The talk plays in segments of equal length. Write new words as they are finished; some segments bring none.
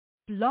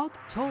Blog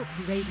Talk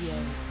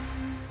Radio.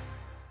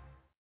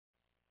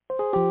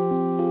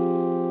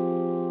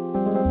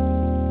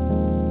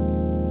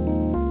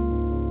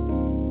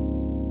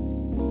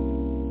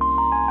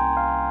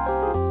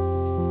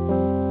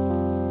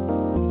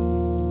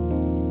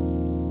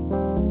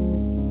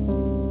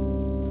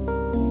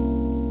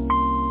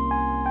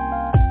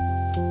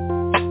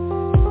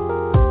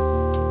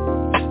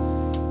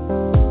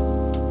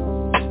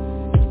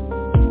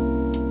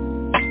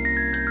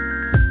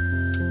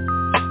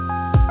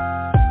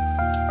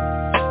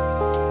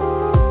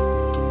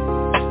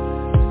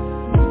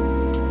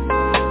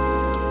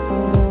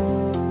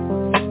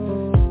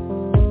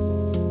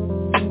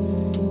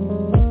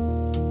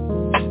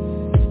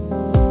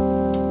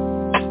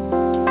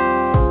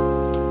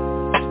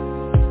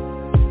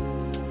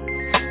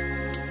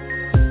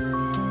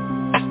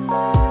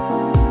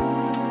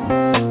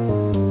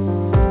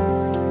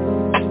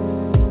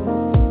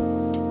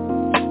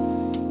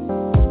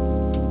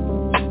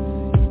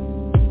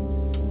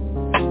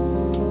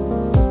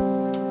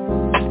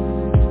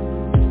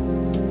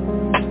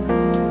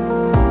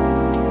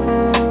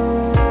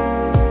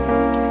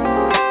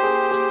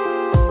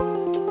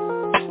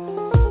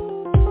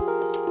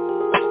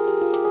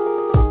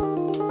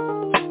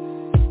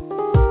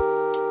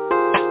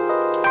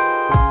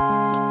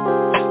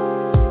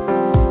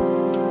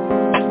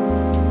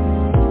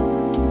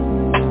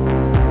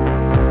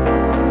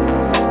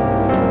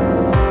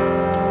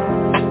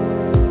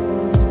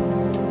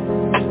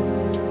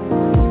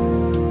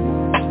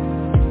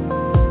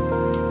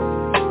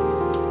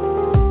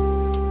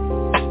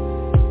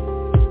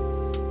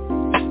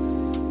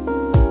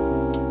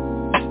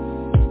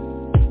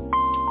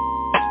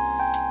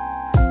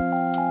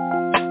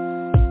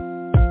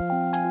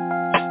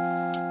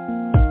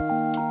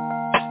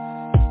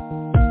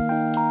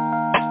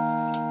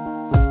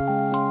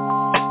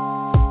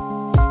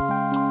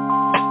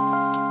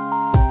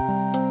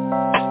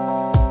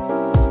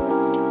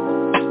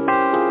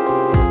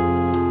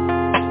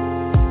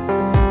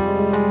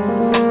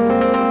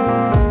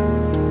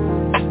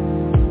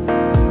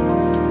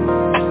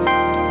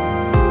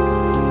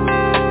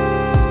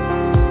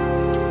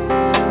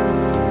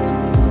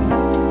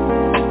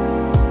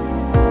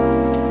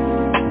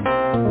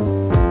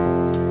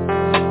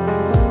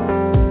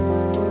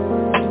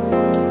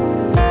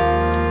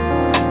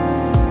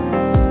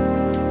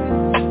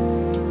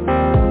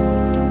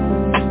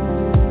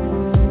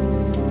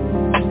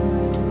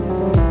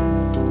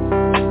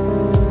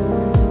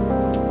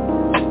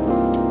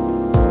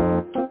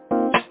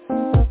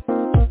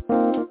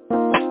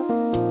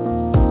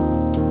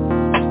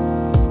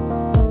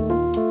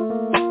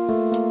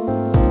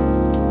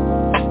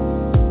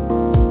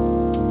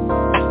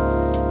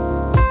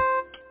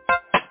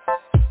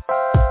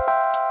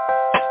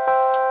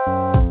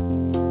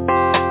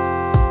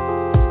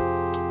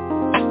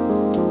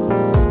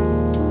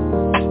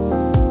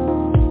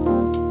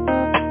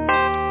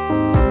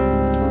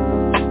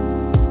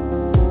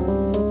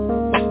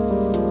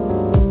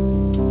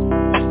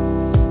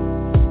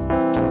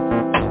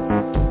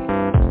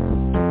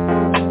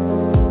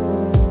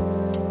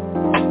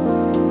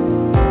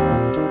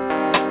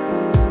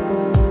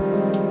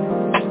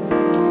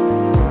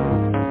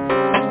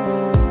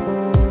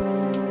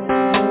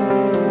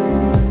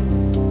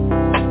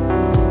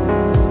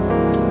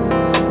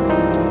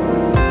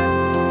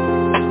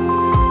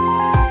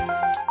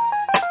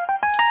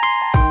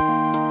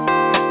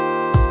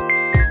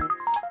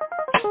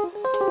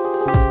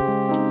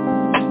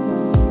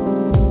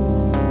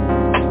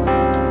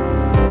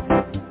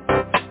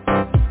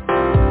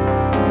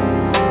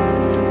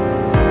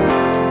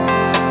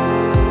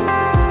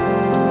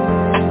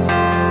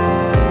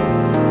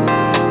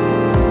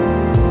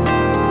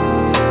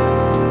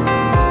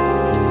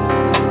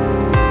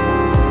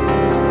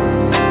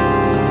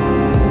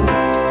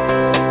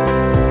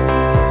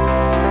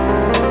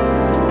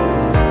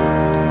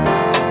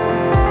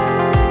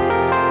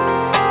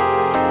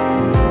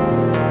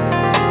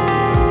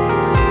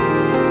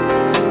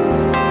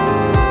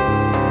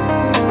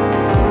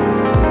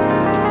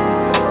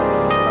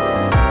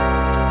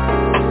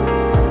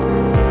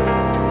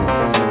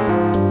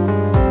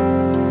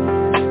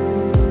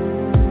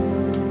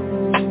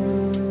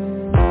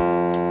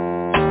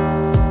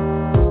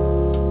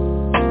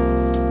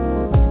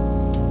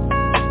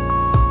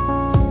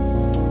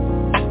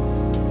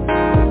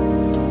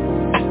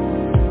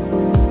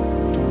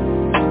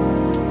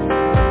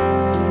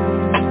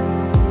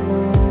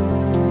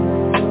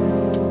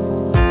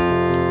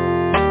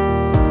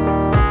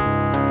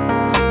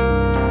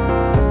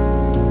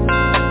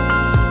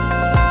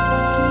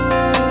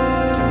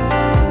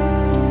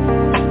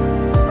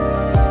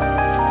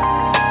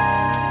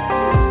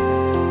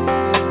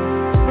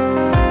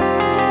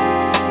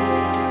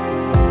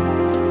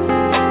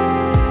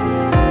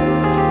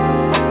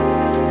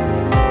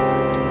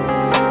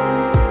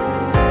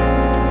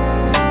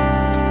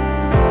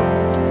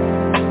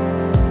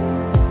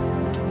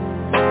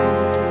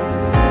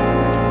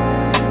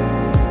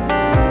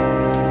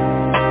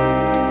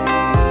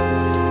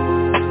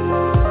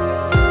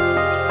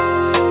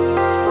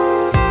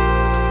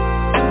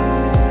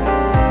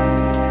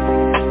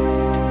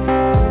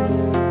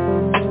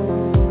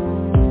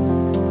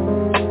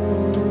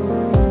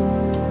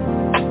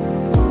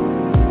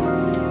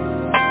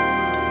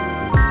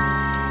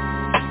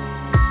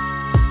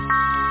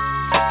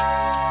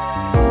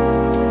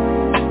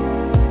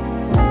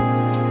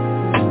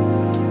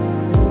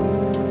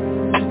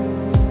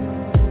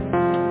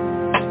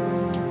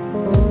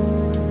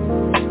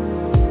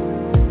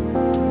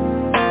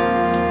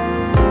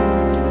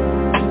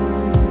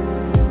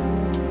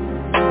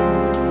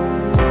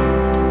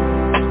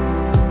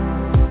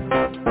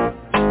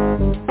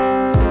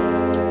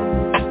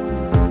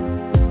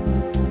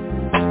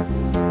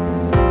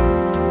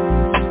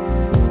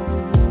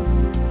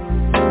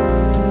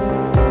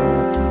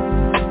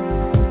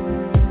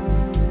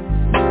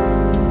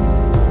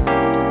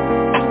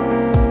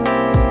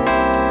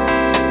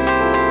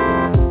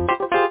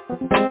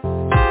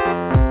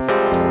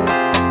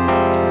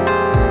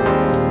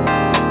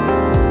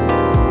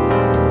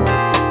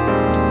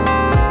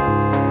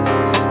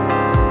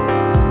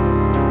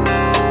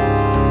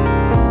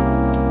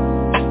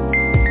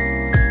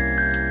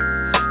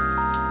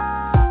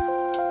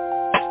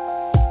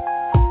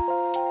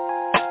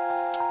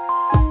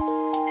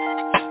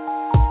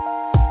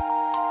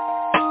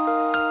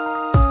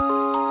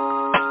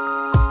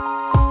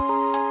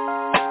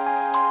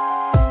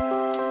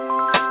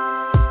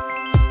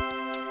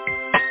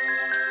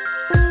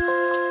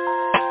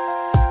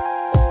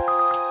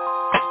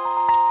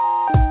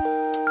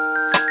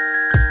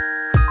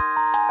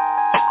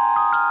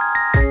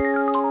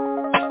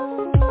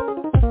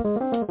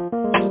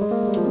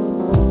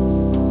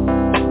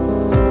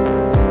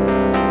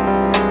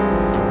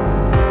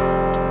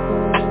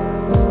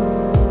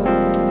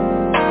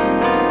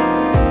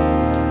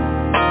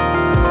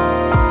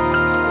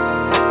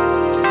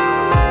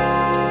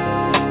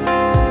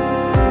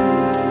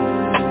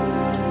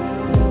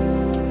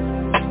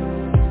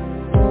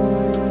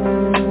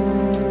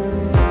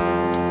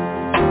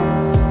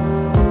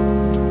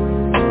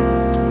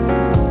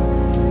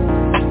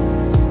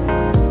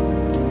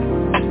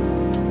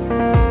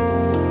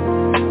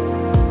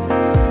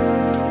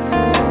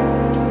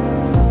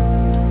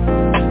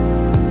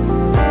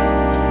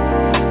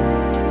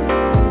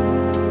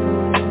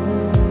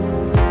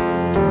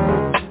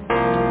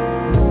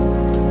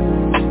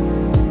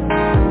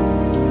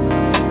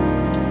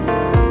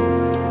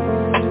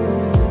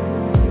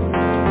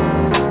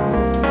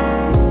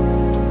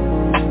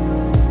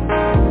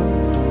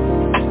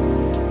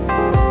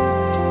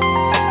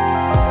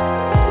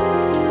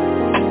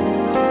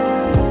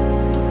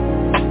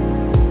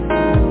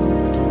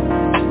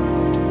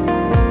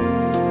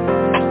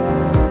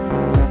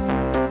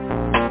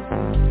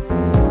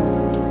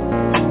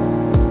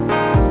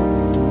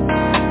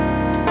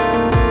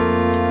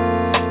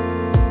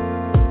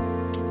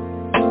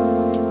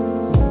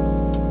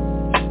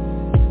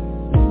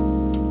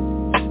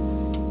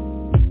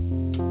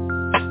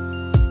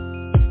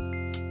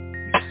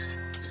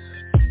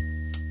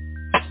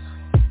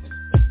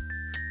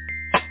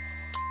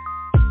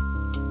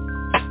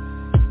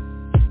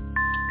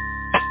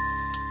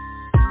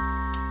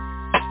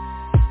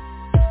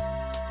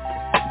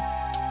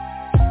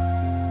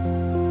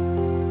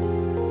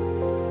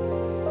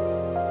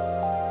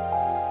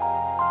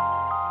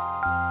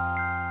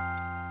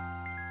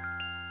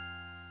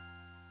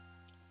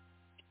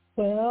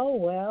 Well,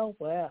 well,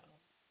 well.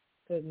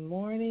 Good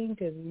morning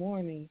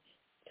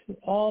to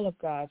all of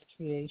God's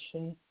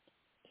creation,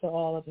 to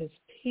all of his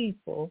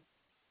people,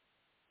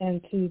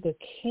 and to the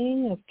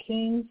King of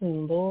Kings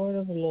and Lord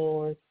of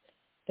Lords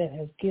that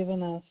has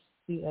given us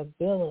the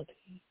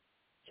ability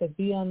to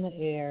be on the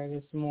air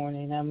this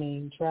morning. I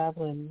mean,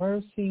 traveling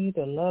mercy,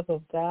 the love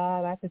of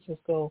God. I could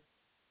just go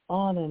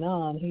on and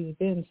on. He's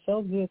been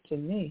so good to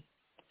me.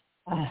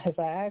 If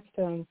I asked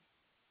him,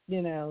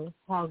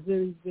 how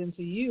good he's been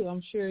to you,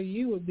 I'm sure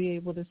you would be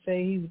able to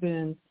say he's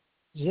been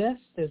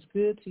just as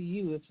good to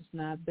you, if it's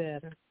not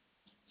better.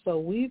 So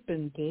we've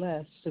been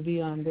blessed to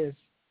be on this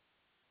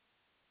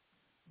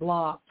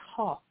Blog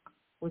Talk,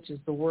 which is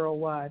the World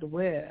Wide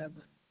Web.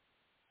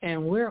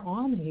 And we're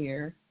on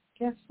here,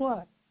 guess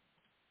what?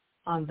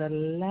 On the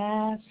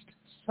last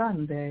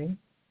Sunday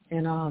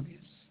in August.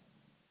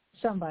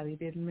 Somebody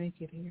didn't make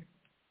it here.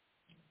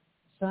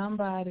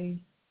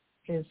 Somebody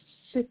is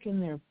sick in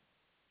their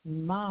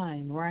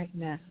mind right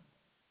now,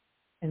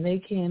 and they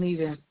can't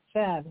even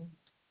fathom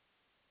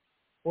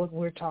what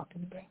we're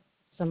talking about.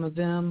 Some of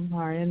them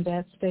are in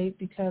that state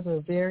because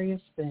of various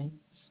things,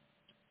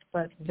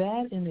 but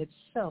that in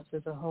itself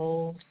is a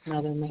whole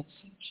other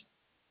message.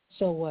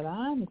 So what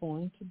I'm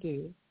going to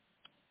do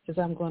is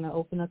I'm going to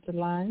open up the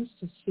lines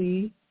to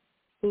see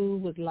who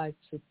would like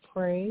to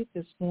pray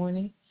this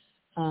morning.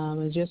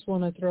 And just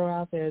want to throw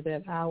out there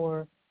that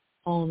our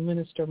own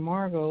Minister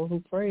Margot, who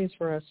prays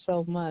for us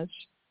so much,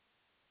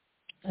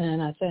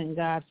 and I thank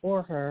God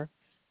for her,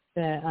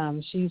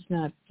 that she's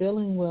not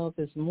feeling well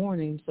this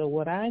morning. So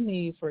what I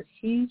need for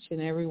each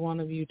and every one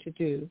of you to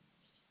do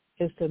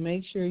is to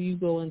make sure you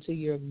go into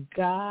your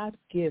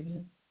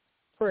God-given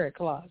prayer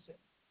closet,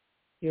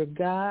 your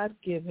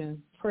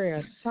God-given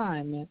prayer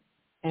assignment,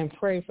 and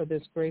pray for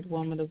this great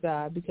woman of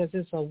God, because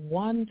it's a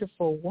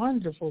wonderful,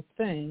 wonderful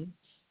thing.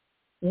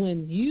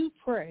 When you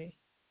pray,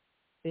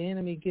 the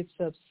enemy gets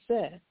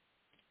upset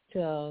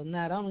till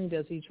not only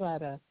does he try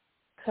to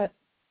cut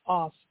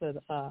off the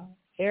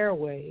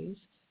airways,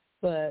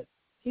 but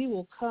he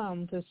will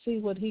come to see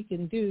what he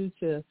can do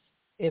to,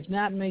 if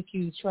not make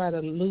you try to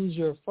lose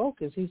your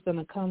focus, he's going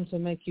to come to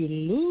make you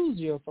lose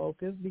your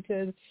focus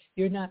because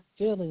you're not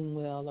feeling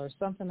well or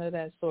something of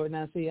that sort.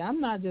 Now, see,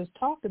 I'm not just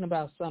talking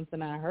about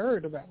something I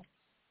heard about.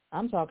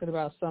 I'm talking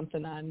about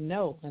something I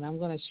know, and I'm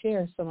going to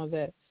share some of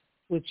that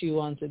with you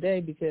on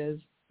today, because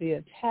the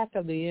attack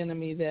of the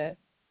enemy that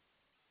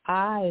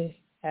I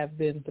have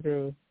been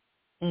through,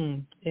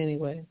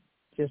 anyway,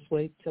 just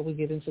wait till we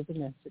get into the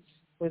message.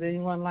 Would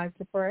anyone like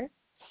to pray?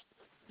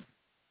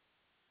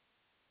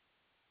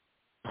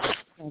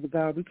 Father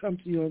God, we come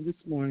to you on this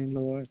morning,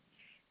 Lord,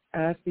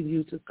 asking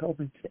you to come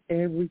into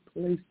every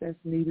place that's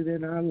needed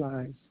in our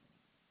lives,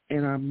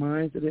 in our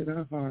minds and in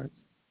our hearts.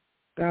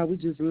 God, we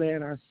just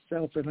land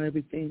ourselves and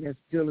everything that's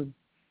dealing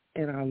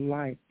in our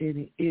life,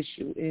 any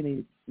issue,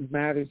 any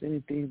matters,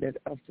 anything that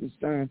of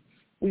concern,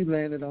 we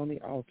land it on the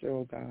altar,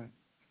 oh God.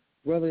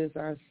 Whether it's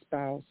our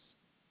spouse,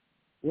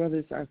 whether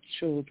it's our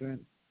children,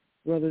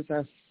 whether it's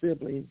our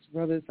siblings,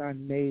 whether it's our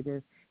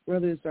neighbor,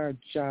 whether it's our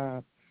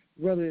job,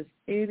 whether it's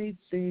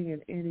anything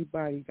and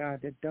anybody, God,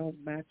 that don't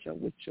match up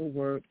with your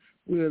word,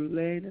 we're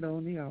laying it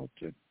on the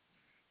altar.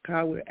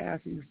 God, we're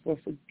asking you for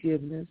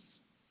forgiveness.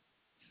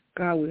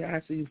 God, we're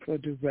asking you for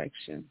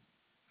direction.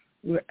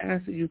 We're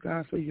asking you,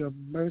 God, for your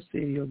mercy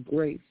and your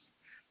grace.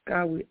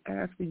 God, we're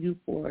asking you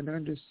for an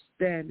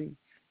understanding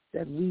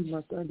that we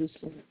must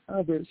understand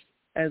others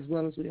as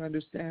well as we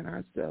understand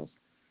ourselves.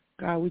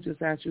 God, we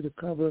just ask you to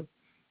cover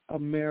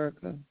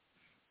America.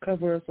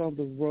 Cover us on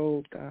the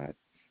road, God,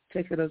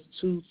 taking us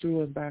to,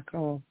 through, and back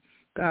home.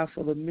 God,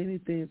 for the many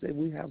things that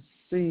we have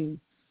seen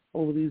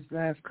over these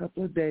last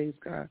couple of days,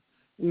 God,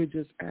 we're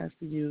just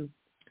asking you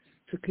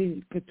to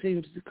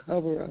continue to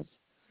cover us.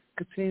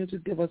 Continue to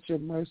give us your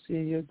mercy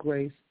and your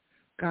grace.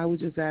 God, we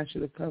just ask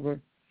you to cover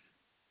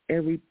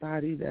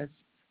everybody that's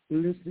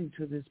listening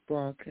to this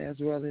broadcast,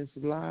 whether it's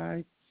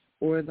live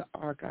or in the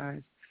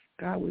archives.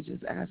 God, we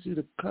just ask you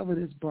to cover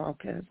this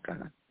broadcast,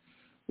 God.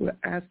 We're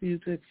asking you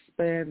to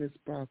expand this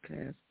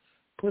broadcast.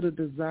 Put a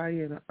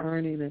desire and an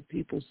earning in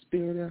people's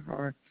spirit and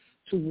heart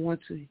to want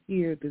to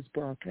hear this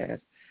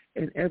broadcast.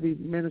 And every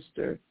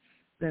minister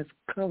that's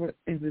covered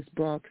in this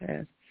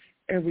broadcast,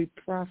 every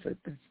prophet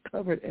that's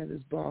covered in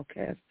this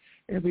broadcast,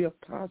 every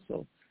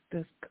apostle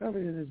that's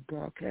covered in this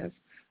broadcast,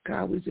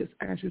 God, we just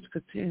ask you to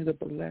continue to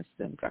bless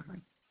them, God.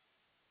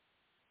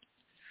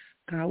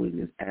 God, we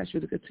just ask you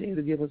to continue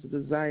to give us a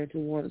desire to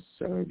want to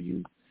serve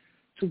you,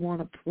 to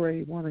want to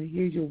pray, want to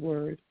hear your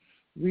word,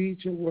 read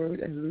your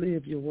word, and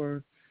live your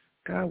word.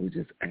 God, we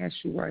just ask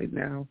you right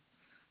now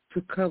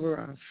to cover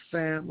our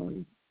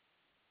family,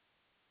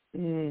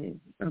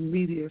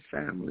 immediate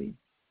family,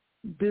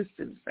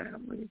 distant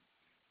family.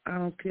 I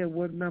don't care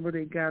what number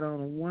they got on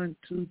them, 1,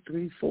 2,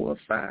 3, 4,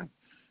 5.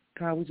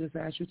 God, we just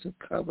ask you to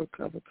cover.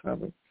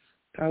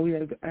 God, we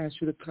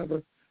ask you to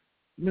cover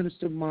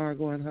Minister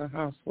Margot and her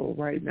household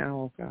right now,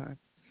 oh God.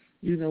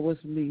 You know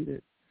what's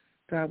needed.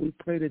 God, we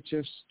pray that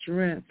your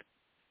strength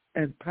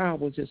and power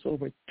will just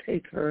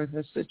overtake her and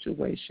her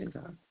situation,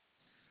 God.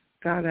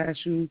 God, I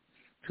ask you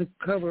to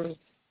cover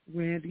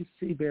Randy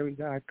Seabury,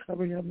 God.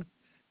 Cover him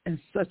in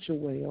such a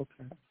way, oh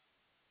God.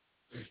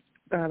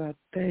 God, I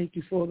thank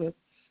you for the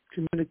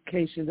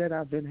communication that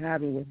I've been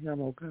having with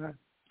him, oh God.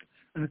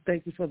 I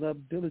thank you for the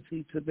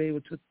ability to be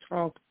able to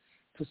talk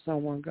to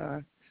someone,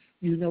 God.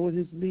 You know what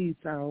his needs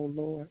are, oh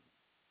Lord.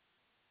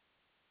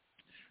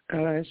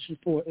 God, I ask you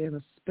for in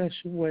a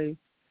special way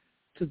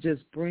to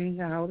just bring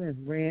out in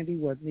Randy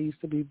what needs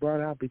to be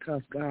brought out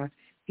because, God,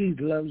 he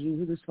loves you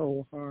with his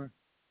whole heart.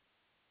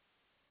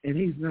 And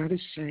he's not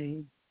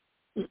ashamed.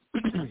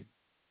 God,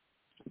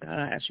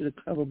 I ask you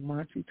to cover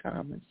Monty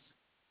Thomas.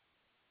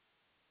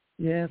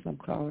 Yes, I'm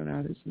calling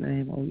out his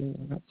name, oh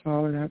Lord. I'm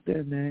calling out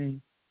their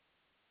name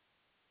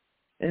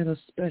in a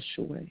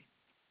special way.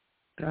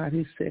 God,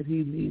 he said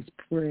he needs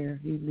prayer.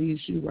 He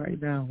needs you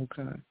right now, oh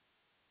God.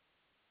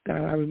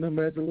 God, I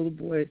remember as a little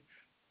boy,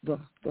 the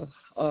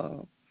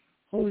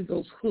Holy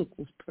Ghost hook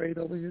was prayed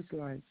over his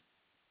life.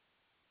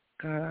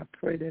 God, I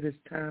pray that it's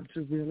time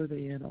to reel it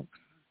in, oh God.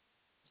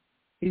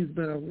 He's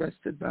been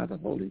arrested by the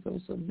Holy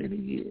Ghost for many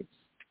years.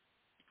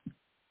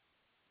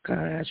 God,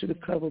 I ask you to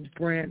cover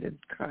Brandon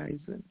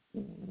Kaiser.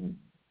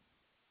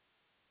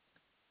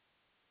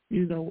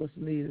 You know what's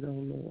needed, oh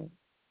Lord.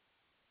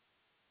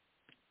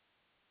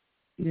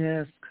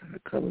 Yes, God,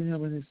 cover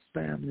him and his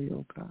family,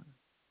 oh God.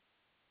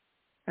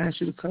 I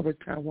ask you to cover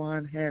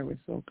Tywan Harris,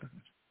 oh God.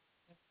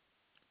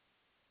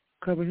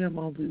 Cover him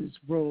on these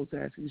roads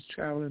as he's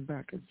traveling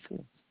back and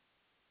forth.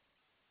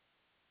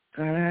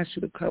 God, I ask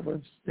you to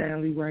cover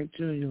Stanley Wright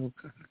Jr., oh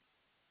God.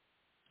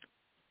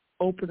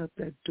 Open up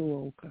that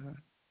door, oh God.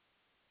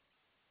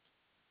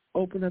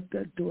 Open up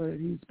that door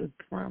that he's been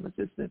promised,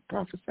 it's been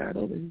prophesied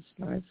over his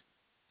life.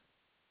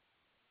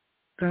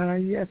 God,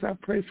 yes, I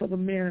pray for the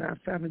men in our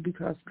family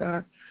because,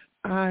 God,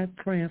 I'm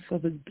praying for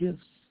the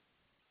gifts,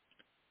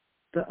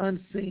 the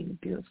unseen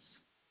gifts,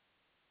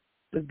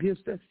 the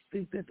gifts that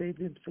think that they've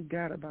been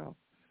forgot about.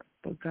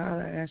 But,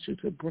 God, I ask you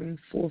to bring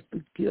forth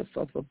the gift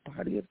of the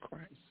body of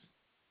Christ.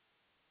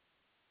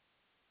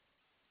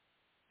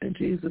 In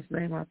Jesus'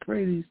 name, I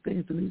pray these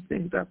things, and these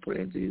things I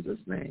pray in Jesus'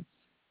 name.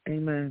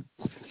 Amen.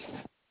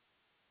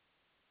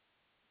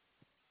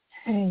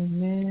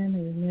 Amen,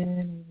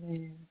 amen,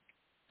 amen.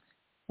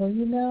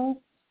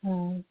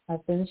 Well,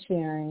 I've been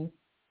sharing,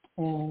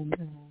 and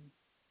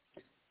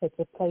it's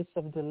a place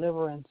of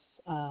deliverance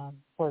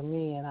for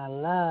me, and I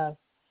love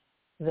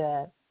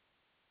that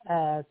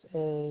as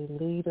a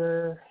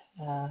leader,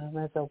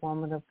 as a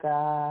woman of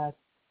God,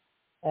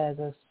 as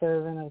a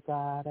servant of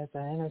God, as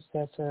an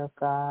intercessor of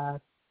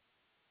God,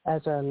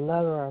 as a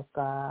lover of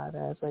God,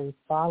 as a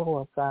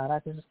follower of God. I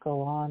can just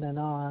go on,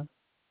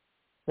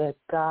 that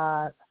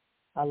God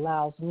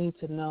allows me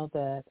to know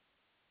that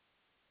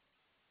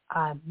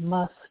I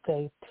must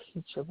stay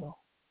teachable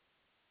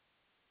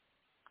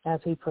as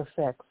he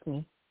perfects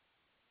me.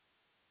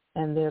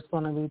 And there's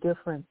going to be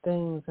different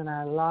things in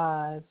our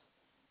lives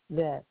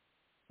that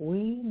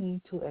we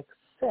need to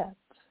accept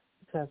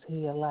because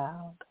he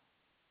allowed.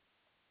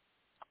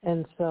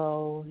 And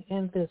so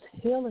in this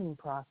healing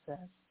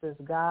process, this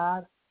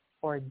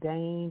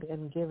God-ordained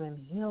and given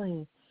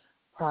healing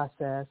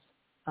process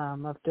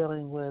of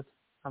dealing with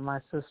my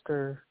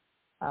sister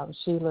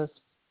Sheila's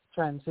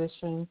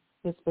transition,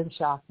 it's been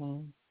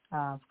shocking.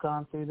 I've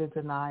gone through the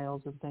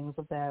denials and things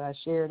of that. I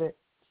shared it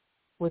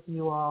with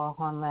you all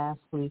on last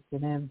week,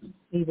 and then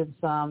even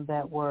some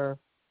that were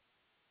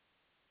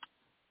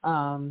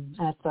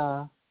at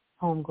the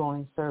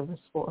homegoing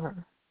service for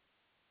her.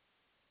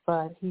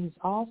 But he's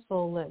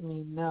also let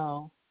me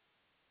know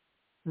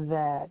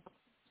that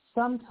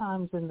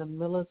sometimes in the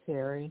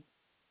military,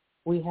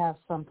 we have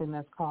something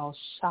that's called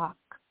shock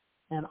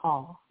and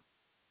awe.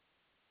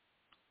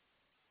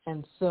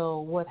 And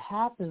so what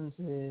happens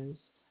is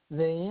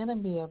the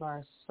enemy of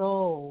our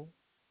soul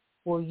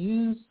will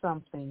use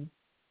something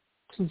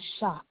to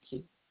shock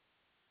you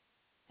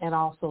and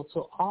also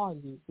to awe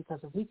you, because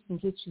if he can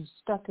get you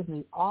stuck in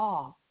the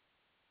awe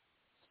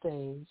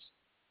stage,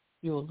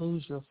 you'll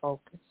lose your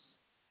focus.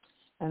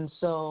 And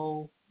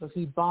so if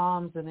he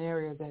bombs an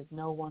area that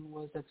no one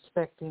was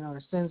expecting or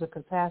sends a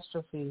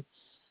catastrophe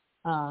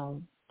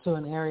to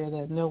an area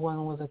that no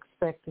one was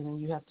expecting, and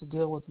you have to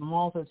deal with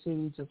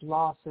multitudes of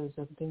losses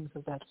and things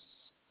of that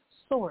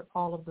sort,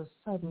 all of a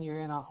sudden you're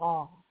in an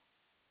awe.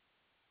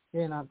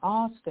 You're in an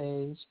awe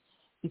stage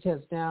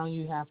because now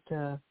you have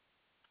to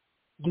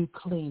do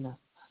cleanup.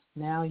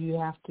 Now you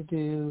have to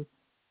do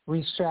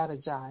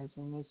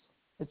re-strategizing.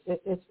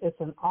 It's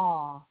an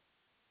awe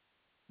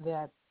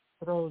that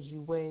throws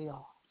you way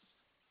off.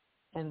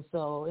 And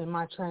so in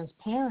my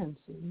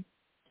transparency,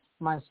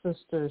 my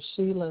sister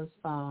Sheila's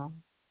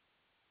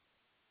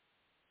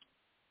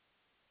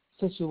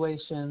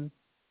situation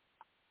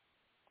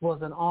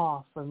was an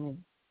awe for me.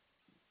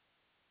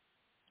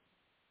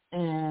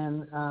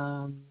 And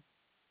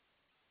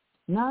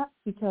not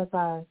because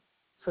I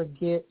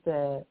forget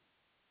that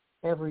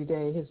every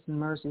day his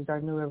mercies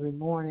are new every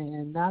morning,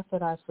 and not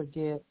that I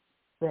forget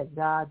that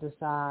God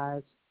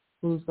decides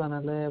who's going to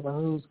live or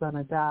who's going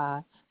to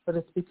die, but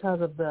it's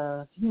because of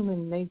the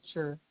human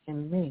nature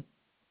in me.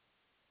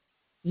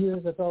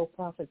 years ago,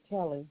 Prophet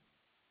Kelly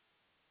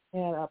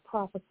had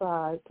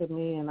prophesied to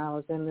me, and I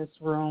was in this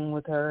room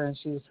with her, and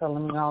she was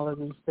telling me all of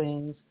these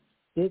things.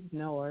 Didn't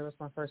know her. It was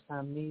my first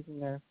time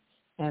meeting her.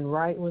 And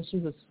right when she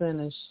was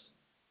finished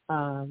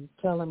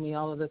telling me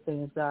all of the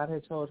things God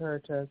had told her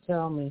to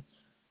tell me,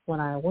 when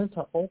I went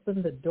to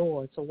open the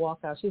door to walk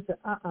out, she said,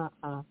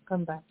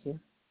 come back here.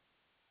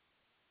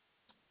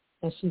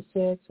 And she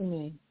said to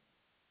me,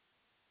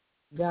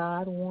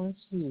 God wants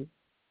you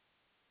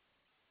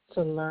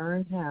to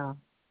learn how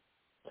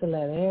to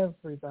let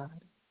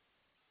everybody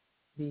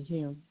be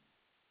human.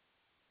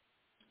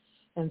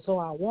 And so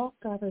I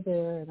walked out of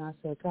there and I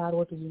said, God,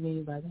 what do you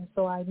mean by that?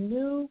 So I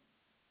knew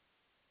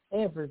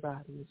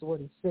everybody is what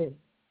he said.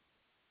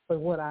 But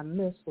what I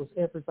missed was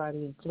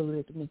everybody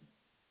included me.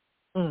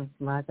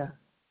 My God.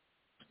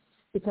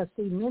 Because,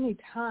 see, many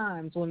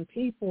times when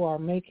people are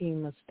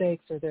making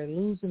mistakes or they're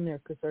losing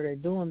their or they're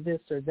doing this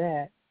or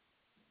that,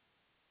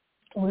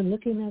 we're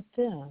looking at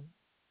them,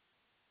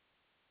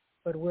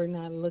 but we're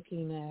not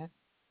looking at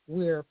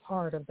we're a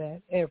part of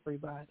that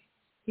everybody.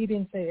 He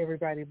didn't say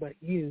everybody but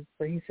you,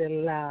 but he said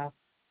allow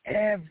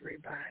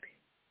everybody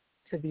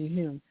to be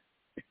human.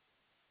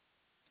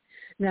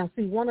 Now,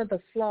 see, one of the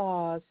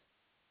flaws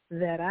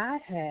that I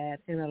had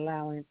in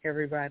allowing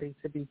everybody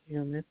to be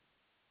human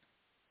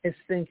is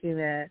thinking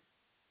that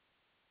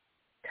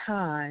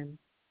time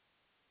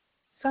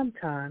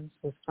sometimes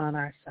was on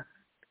our side.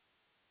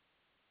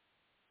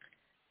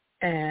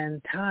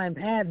 And time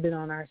had been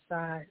on our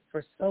side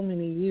for so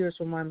many years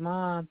when my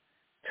mom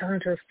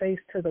turned her face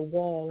to the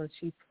wall and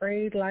she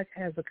prayed like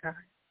Hezekiah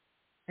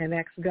and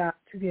asked God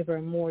to give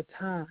her more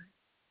time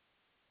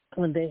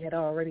when they had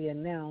already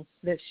announced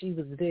that she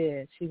was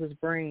dead. She was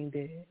brain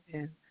dead.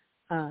 And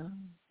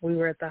we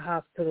were at the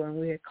hospital and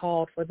we had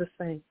called for the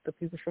saints, the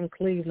people from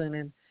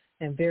Cleveland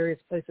and various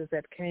places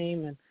that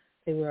came, and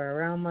they were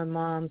around my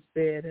mom's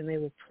bed and they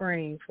were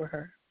praying for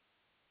her.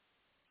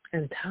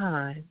 And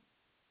time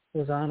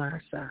was on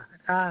our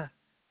side.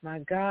 My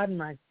God,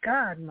 my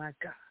God, my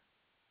God.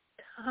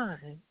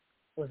 Time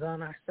was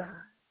on our side.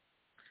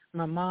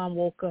 My mom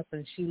woke up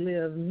and she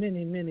lived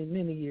many, many,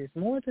 many years,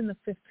 more than the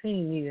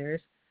 15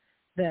 years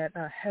that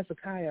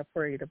Hezekiah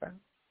prayed about.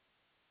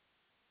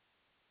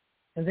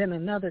 And then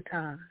another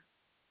time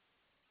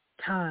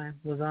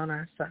was on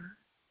our side.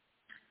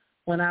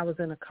 When I was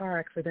in a car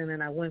accident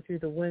and I went through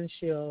the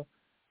windshield,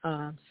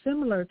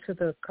 similar to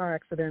the car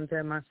accident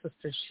that my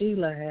sister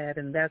Sheila had,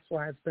 and that's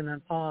why it's been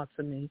an awe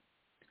to me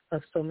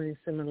of so many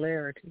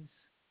similarities.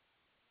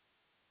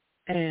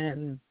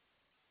 And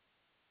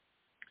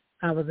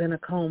I was in a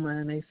coma,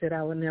 and they said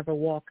I would never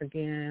walk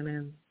again,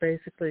 and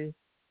basically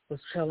was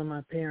telling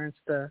my parents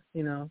to,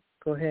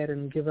 go ahead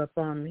and give up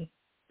on me.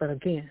 But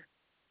again,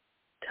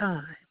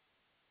 time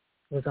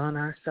was on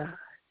our side.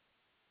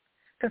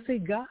 Because, see,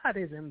 God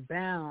isn't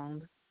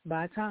bound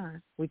by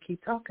time. We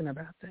keep talking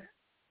about that,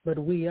 but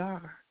we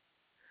are.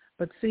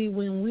 But, see,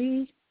 when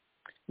we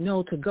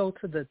know to go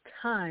to the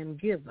time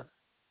giver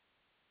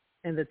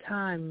and the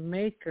time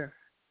maker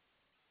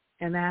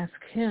and ask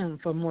him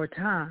for more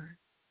time,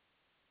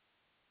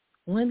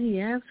 when he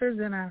answers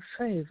in our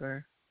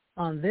favor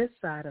on this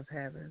side of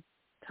heaven,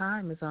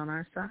 time is on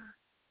our side.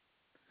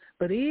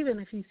 But even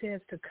if he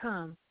says to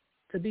come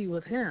to be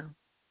with him,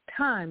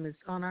 time is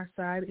on our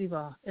side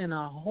in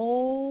a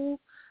whole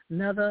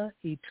nother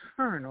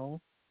eternal,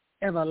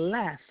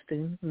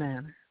 everlasting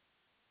manner.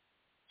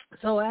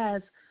 So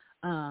as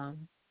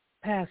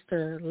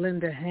Pastor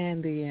Linda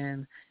Handy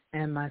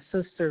and my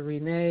sister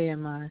Renee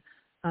and my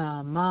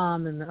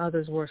mom and the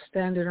others were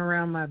standing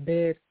around my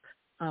bed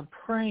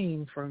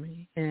praying for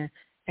me and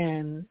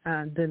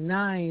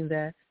denying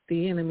that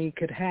the enemy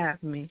could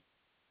have me,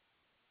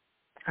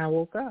 I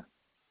woke up.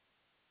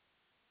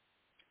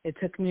 It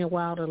took me a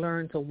while to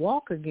learn to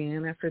walk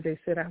again after they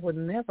said I would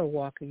never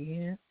walk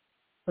again.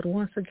 But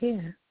once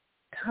again,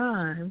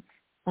 time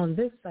on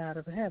this side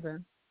of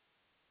heaven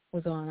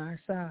was on our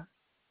side.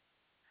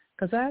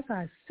 Because as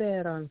I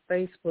said on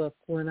Facebook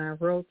when I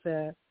wrote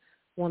that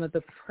one of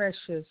the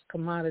precious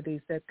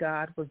commodities that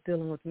God was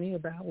dealing with me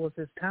about was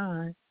his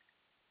time,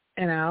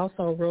 and I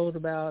also wrote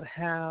about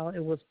how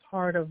it was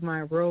part of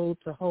my road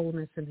to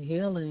wholeness and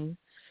healing.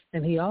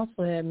 And he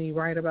also had me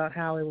write about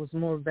how it was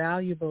more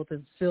valuable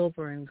than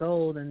silver and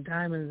gold and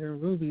diamonds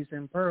and rubies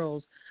and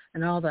pearls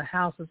and all the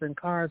houses and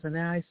cars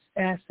and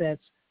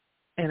assets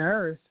and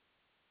earth.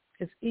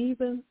 It's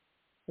even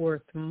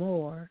worth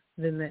more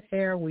than the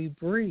air we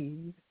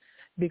breathe,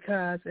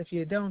 because if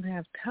you don't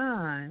have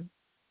time,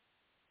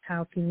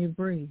 how can you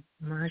breathe?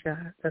 My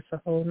God, that's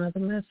a whole nother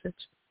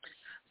message.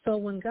 So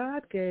when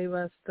God gave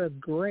us the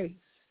grace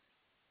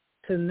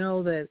to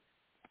know that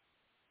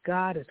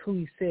God is who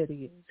he said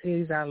he is.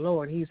 He's our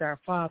Lord. He's our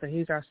Father.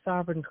 He's our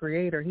sovereign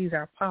creator. He's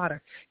our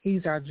potter.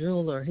 He's our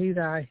jeweler. He's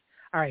our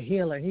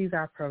healer. He's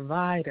our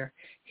provider.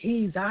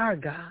 He's our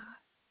God,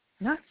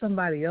 not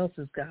somebody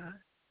else's God.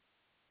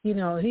 He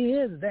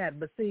is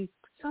that. But see,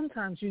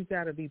 sometimes you've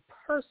got to be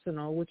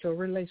personal with your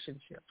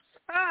relationships.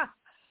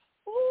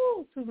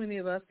 Too many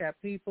of us got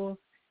people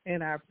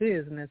in our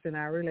business, in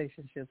our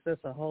relationships.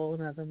 That's a whole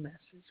other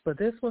message. But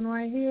this one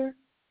right here,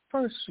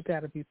 first you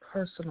got to be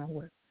personal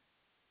with it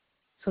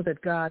so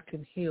that God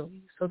can heal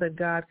you, so that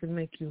God can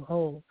make you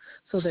whole,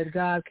 so that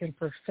God can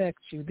perfect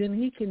you. Then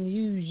he can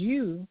use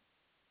you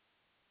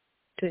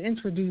to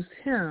introduce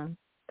him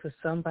to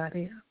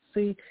somebody else.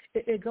 See,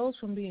 it goes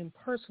from being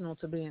personal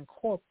to being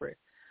corporate.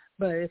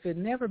 But if it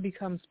never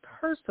becomes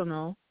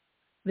personal,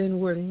 then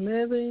we're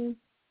living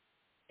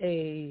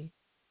a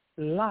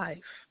life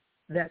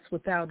that's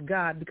without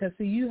God. Because,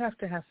 see, you have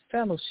to have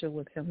fellowship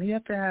with him. You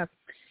have to have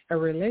a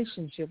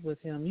relationship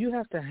with him. You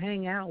have to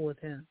hang out with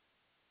him.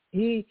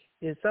 He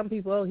is, some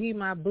people, oh, he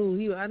my boo.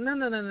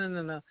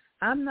 No.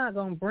 I'm not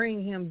going to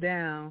bring him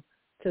down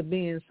to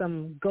being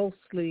some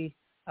ghostly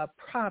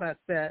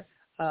product that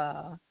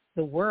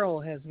the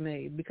world has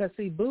made. Because,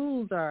 see,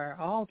 boos are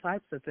all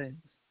types of things.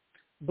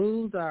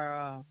 Boos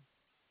are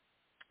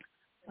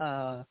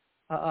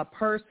a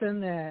person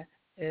that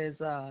is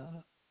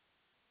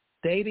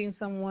dating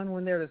someone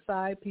when they're the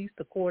side piece,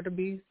 the quarter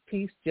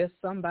piece, just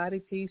somebody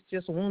piece,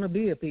 just want to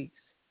be a piece.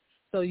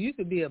 So you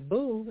could be a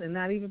boo and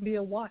not even be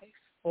a wife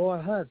or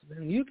a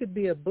husband. You could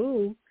be a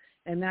boo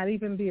and not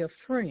even be a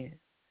friend.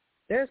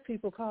 There's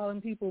people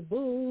calling people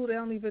boo they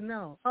don't even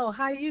know. Oh,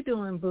 how you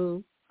doing,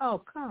 boo?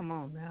 Oh, come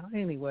on now.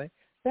 Anyway,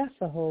 that's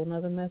a whole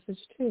nother message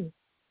too.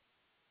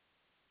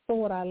 So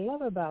what I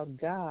love about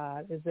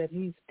God is that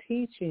he's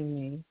teaching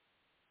me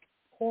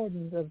the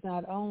importance of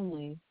not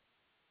only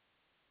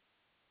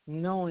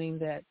knowing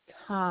that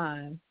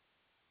time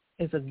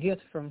is a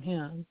gift from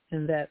him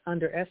and that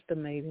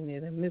underestimating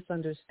it and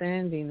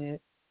misunderstanding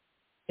it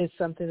is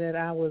something that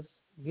I was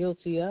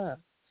guilty of.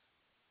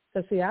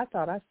 Because, see, I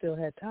thought I still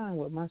had time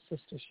with my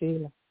sister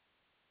Sheila.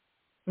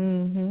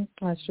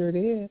 I sure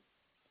did.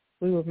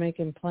 We were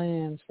making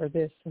plans for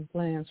this and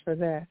plans for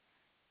that.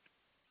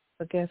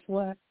 But guess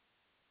what?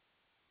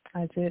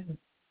 I didn't.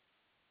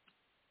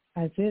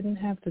 I didn't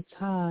have the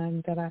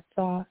time that I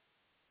thought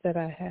that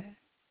I had.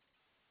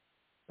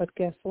 But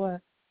guess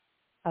what?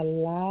 A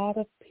lot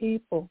of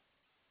people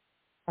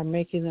are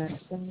making that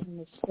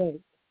same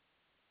mistake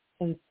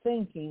and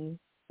thinking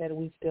that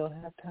we still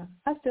have time.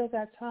 I still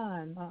got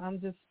time.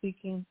 I'm just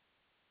speaking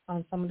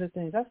on some of the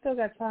things. I still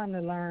got time to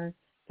learn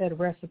that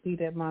recipe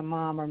that my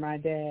mom or my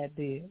dad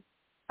did.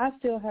 I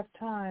still have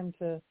time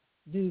to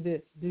do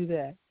this, do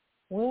that.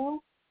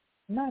 Well,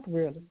 not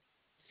really,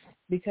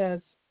 because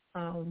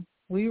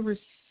we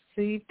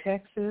receive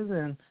texts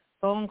and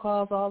phone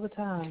calls all the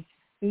time.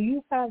 Do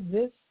you have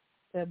this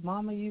that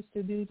Mama used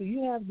to do? Do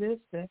you have this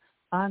that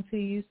Auntie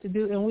used to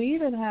do? And we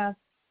even have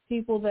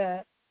people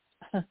that,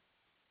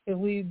 if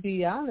we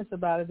be honest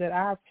about it, that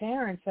our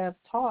parents have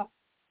taught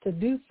to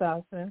do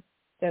something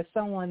that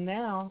someone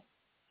now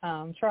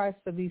tries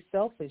to be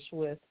selfish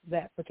with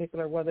that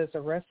particular, whether it's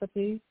a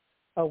recipe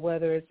or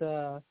whether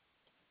it's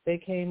they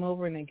came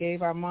over and they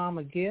gave our mom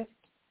a gift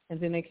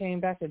and then they came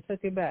back and took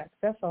it back.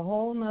 That's a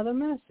whole nother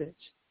message.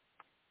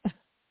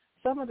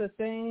 Some of the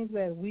things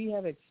that we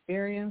have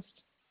experienced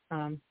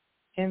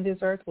in this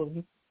earth will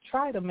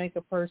try to make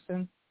a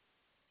person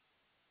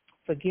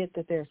forget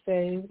that they're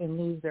saved and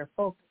lose their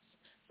focus.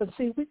 But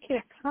see, we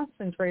can't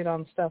concentrate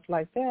on stuff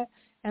like that.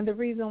 And the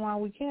reason why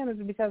we can't is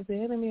because the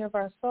enemy of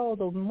our soul,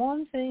 the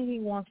one thing he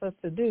wants us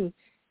to do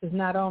is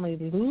not only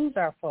lose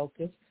our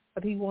focus,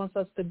 but he wants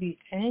us to be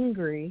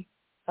angry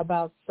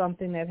about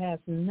something that has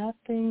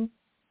nothing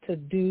to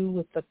do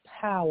with the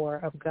power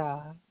of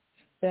God,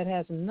 that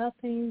has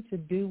nothing to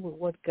do with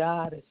what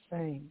God is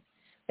saying,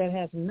 that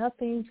has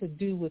nothing to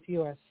do with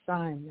your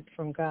assignment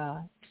from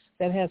God,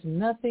 that has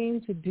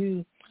nothing to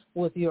do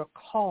with your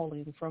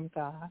calling from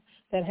God,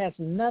 that has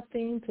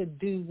nothing to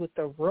do with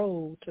the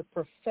road to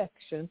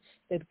perfection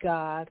that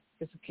God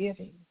is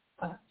giving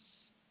us.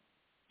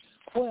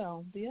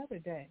 Well, the other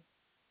day,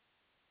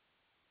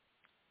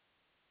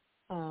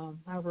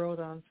 I wrote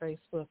on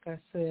Facebook, I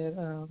said,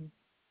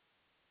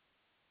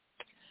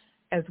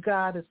 as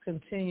God is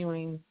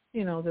continuing,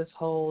 this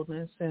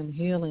wholeness and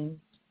healing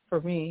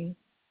for me,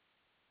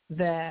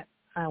 that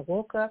I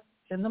woke up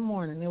in the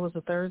morning. It was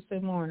a Thursday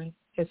morning.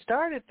 It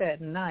started that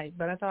night,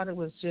 but I thought it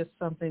was just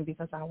something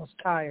because I was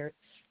tired,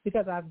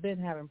 because I've been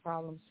having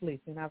problems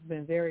sleeping. I've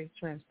been very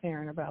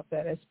transparent about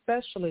that,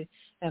 especially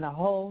in a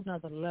whole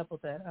nother level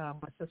that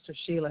my sister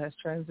Sheila has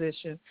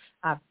transitioned.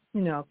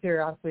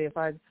 Periodically, if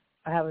I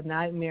have a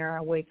nightmare,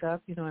 I wake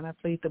up, and I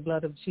plead the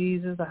blood of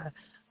Jesus.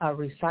 I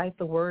recite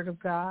the word of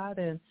God,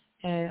 and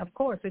of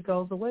course it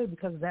goes away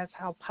because that's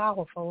how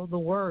powerful the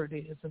word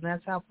is, and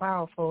that's how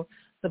powerful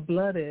the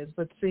blood is.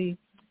 But see,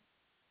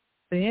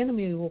 the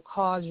enemy will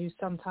cause you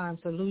sometimes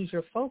to lose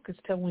your focus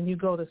till when you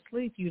go to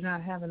sleep, you're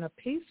not having a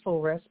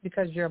peaceful rest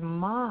because your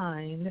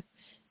mind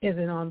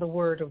isn't on the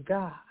word of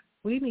God.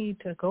 We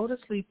need to go to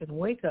sleep and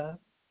wake up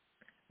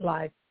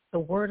like the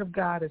word of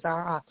God is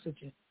our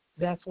oxygen.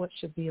 That's what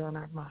should be on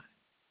our mind.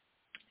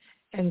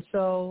 And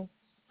so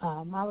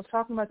I was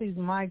talking about these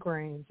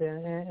migraines,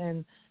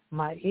 and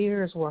my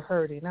ears were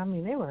hurting. I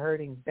mean, they were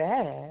hurting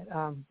bad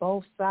on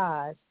both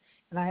sides.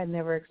 And I had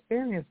never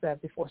experienced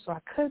that before, so I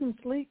couldn't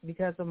sleep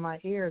because of my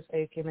ears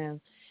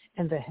aching.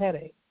 and the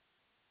headache.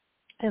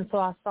 And so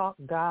I sought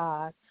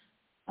God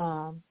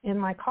in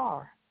my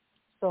car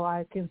so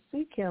I can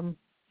seek him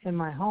in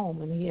my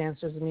home, and he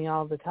answers me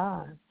all the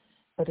time.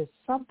 But it's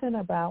something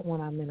about when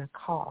I'm in a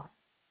car.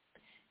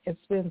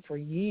 It's been for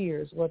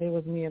years, whether it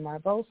was me in my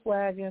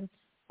Volkswagen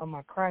or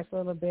my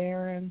Chrysler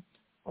LeBaron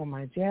or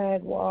my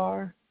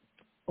Jaguar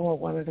or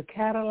one of the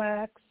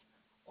Cadillacs,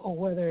 or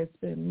whether it's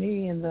been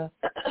me in the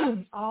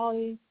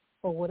Ollie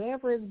or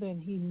whatever it's been,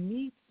 he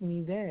meets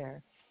me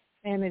there.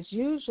 And it's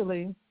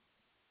usually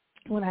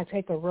when I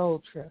take a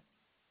road trip.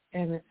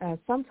 And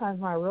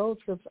sometimes my road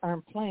trips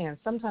aren't planned.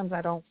 Sometimes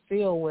I don't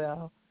feel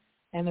well.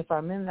 And if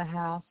I'm in the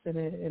house and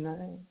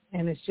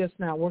it's just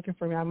not working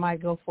for me, I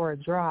might go for a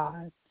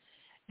drive.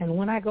 And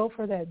when I go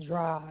for that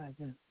drive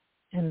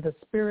and the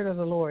Spirit of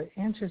the Lord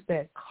enters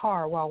that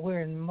car while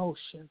we're in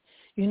motion,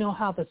 you know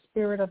how the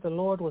Spirit of the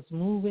Lord was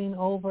moving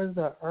over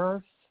the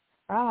earth?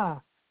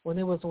 When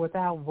it was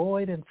without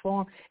void and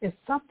form. It's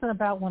something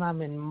about when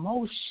I'm in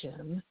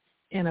motion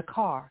in a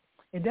car.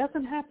 It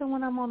doesn't happen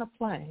when I'm on a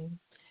plane.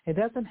 It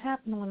doesn't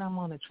happen when I'm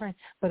on a train,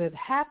 but it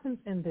happens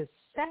in this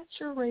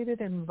saturated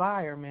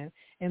environment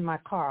in my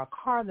car, a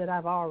car that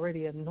I've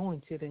already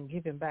anointed and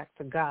given back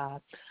to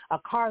God, a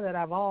car that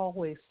I've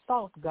always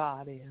sought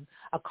God in,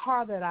 a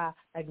car that I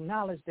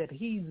acknowledge that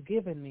he's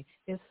given me.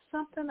 It's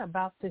something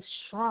about this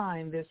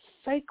shrine, this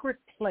sacred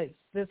place,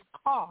 this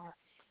car,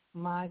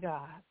 my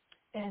God.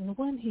 And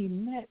when he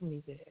met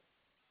me there,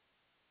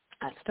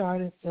 I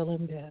started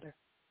feeling better.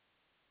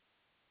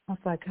 I was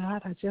like,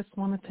 God, I just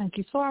want to thank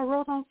you. So I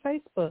wrote on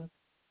Facebook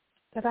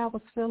that I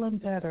was feeling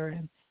better,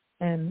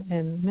 and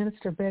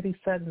Minister Betty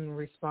Sutton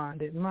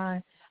responded.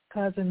 My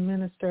cousin,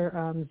 Minister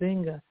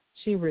Zinga,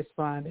 she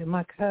responded.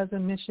 My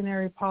cousin,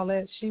 Missionary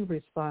Paulette, she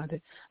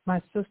responded.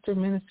 My sister,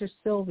 Minister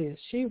Sylvia,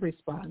 she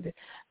responded.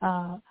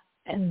 And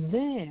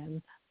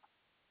then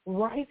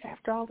right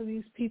after all of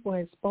these people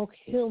had spoke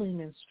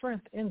healing and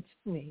strength into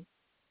me,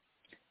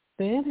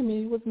 the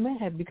enemy was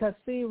mad because,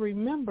 see,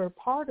 remember,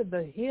 part of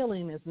the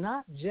healing is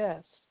not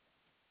just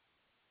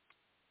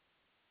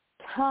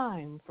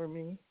time for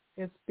me.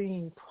 It's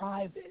being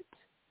private.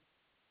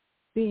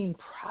 Being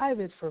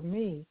private for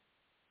me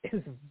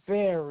is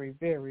very,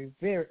 very,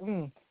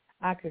 very,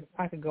 I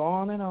could go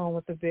on and on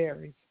with the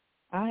varies.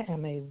 I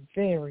am a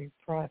very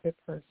private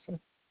person.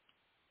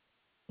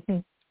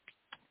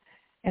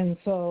 And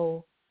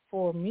so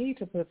for me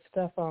to put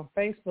stuff on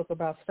Facebook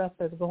about stuff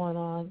that's going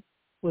on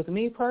with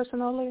me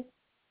personally,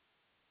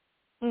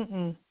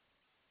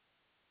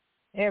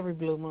 every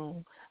blue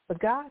moon. But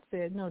God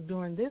said, no,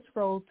 during this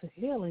road to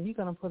healing, you're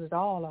going to put it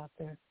all out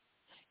there.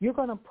 You're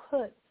going to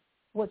put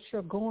what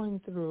you're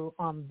going through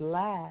on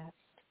blast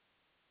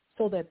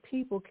so that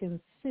people can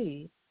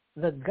see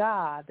the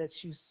God that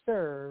you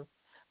serve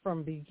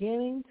from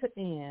beginning to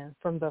end,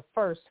 from the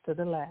first to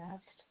the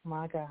last.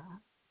 My God.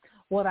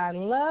 What I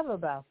love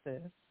about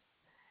this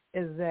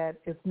is that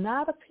it's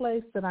not a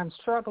place that I'm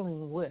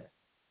struggling with,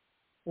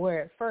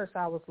 where at first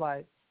I was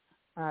like,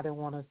 I didn't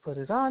want to put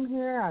it on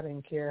here. I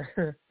didn't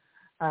care.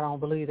 I don't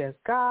believe that's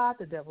God.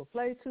 The devil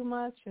played too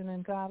much. And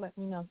then God let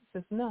me know. He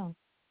says, no.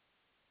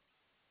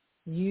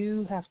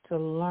 You have to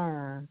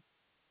learn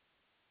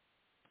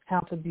how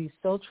to be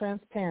so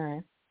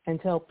transparent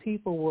until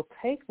people will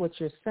take what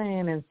you're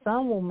saying, and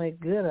some will make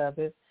good of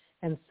it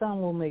and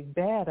some will make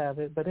bad of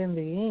it. But in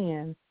the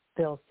end,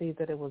 they'll see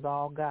that it was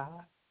all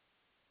God.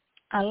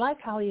 I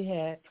like how he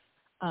had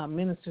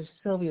Minister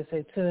Sylvia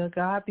say, to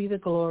God be the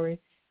glory.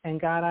 And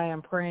God, I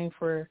am praying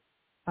for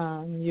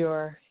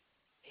your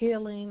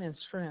healing and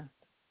strength.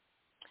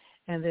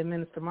 And then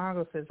Minister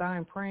Margot says, I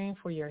am praying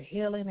for your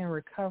healing and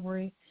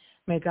recovery.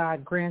 May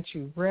God grant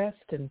you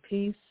rest and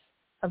peace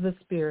of the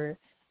spirit.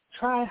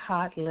 Try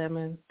hot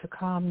lemon to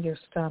calm your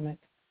stomach.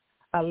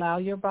 Allow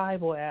your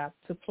Bible app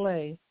to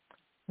play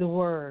the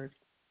word.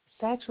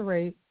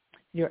 Saturate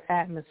your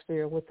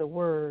atmosphere with the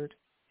word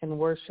and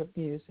worship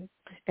music.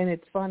 And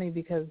it's funny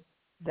because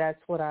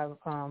that's what I've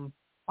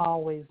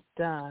always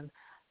done.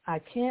 I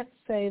can't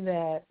say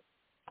that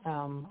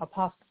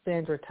Apostle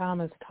Sandra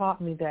Thomas taught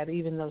me that,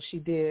 even though she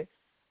did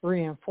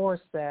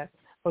reinforce that.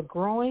 But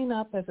growing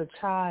up as a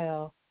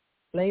child,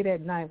 late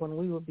at night when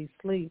we would be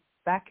asleep,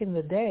 back in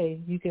the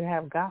day, you could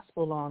have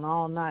gospel on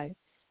all night.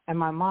 And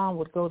my mom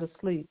would go to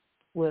sleep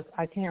with,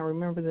 I can't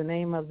remember the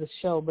name of the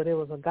show, but it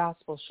was a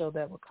gospel show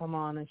that would come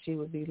on, and she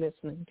would be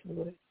listening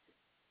to it.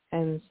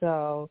 And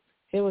so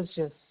it was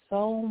just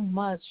so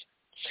much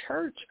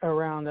church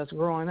around us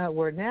growing up,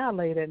 where now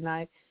late at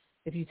night,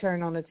 if you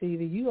turn on the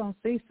TV, you're going to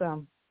see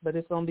some, but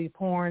it's going to be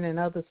porn and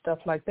other stuff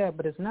like that.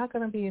 But it's not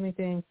going to be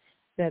anything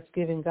that's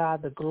giving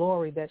God the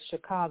glory that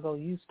Chicago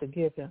used to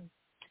give him.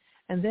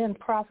 And then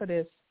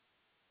Prophetess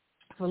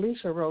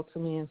Felicia wrote to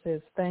me and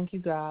says, thank you,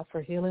 God,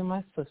 for healing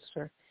my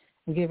sister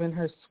and giving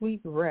her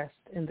sweet rest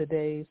in the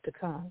days to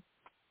come.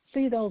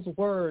 See those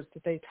words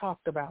that they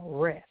talked about,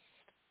 rest.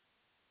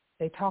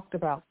 They talked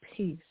about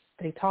peace.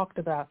 They talked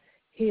about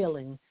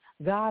healing.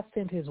 God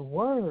sent his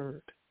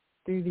word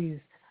through these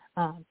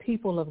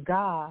people of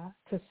God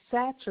to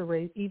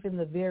saturate even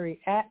the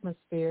very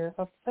atmosphere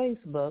of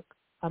Facebook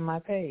on my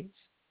page.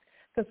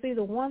 Because, see,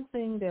 the one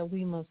thing that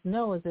we must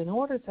know is in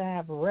order to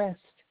have rest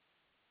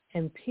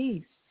and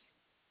peace,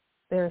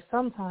 there are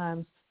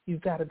sometimes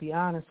you've got to be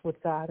honest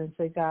with God and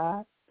say,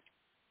 God,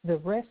 the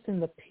rest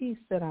and the peace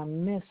that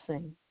I'm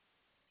missing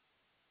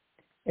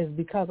is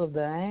because of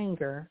the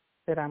anger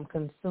that I'm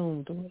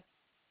consumed with.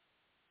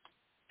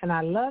 And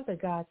I love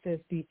that God says,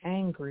 be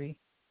angry,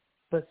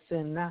 but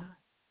sin not.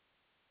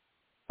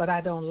 But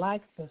I don't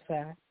like the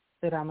fact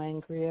that I'm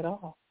angry at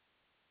all.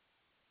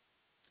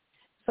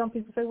 Some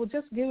people say, well,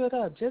 just give it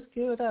up. Just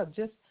give it up.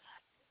 Just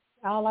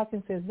all I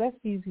can say is that's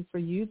easy for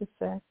you to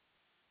say.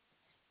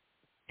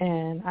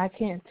 And I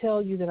can't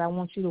tell you that I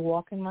want you to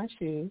walk in my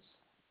shoes.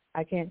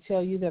 I can't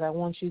tell you that I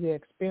want you to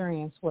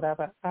experience what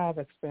I've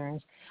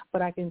experienced.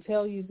 But I can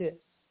tell you this.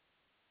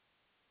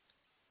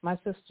 My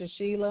sister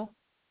Sheila,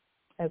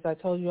 as I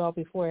told you all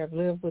before, have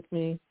lived with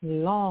me a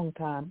long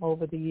time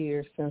over the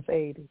years, since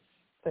the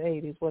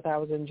 80s, whether I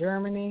was in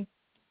Germany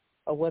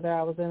or whether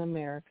I was in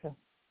America.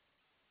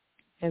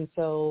 And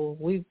so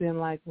we've been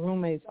like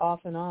roommates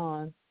off and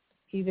on,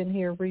 even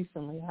here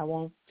recently. I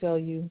won't tell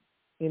you,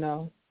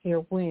 here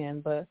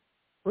when, but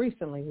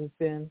recently we've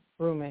been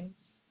roommates.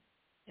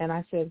 And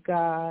I said,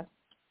 God,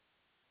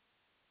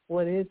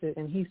 what is it?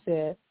 And he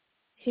said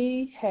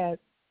he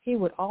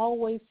would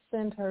always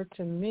send her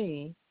to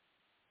me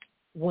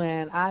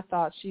when I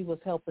thought she was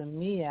helping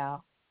me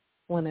out,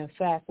 when in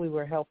fact we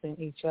were helping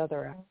each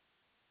other out.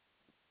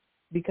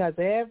 Because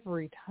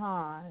every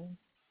time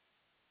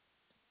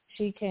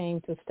she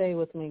came to stay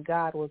with me,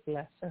 God would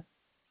bless her.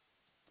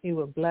 He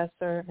would bless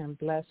her and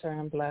bless her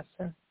and bless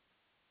her.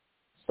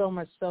 So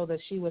much so that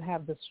she would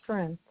have the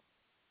strength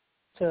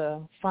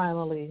to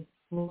finally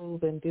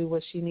move and do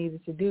what she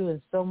needed to do,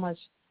 and so much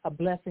a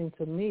blessing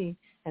to me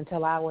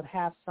until I would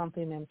have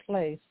something in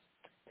place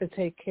to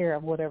take care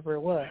of whatever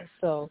it was.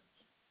 So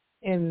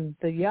in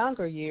the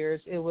younger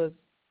years, it was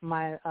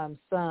my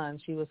son.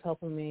 She was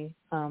helping me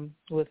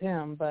with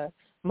him, but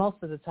most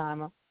of the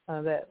time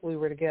that we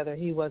were together,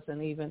 he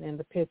wasn't even in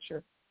the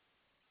picture.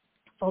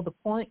 So the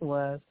point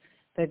was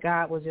that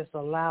God would just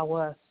allow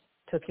us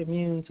to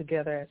commune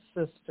together as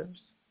sisters.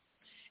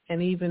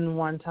 And even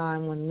one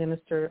time when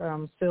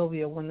Minister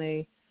Sylvia, when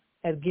they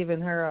had given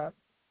her up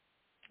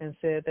and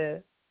said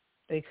that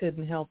they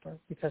couldn't help her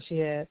because she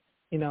had,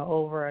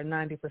 over a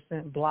 90%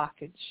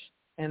 blockage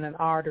in an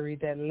artery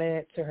that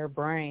led to her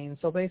brain.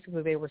 So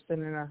basically they were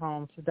sending her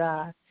home to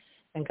die.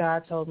 And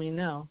God told me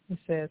no. He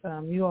said,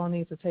 you all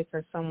need to take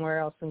her somewhere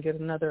else and get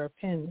another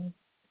opinion.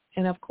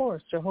 And, of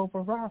course,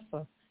 Jehovah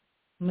Rapha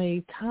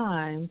made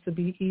time to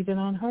be even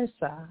on her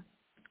side,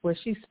 where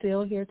she's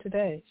still here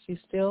today. She's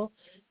still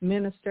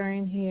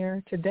ministering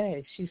here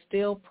today. She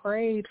still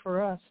prayed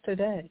for us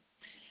today.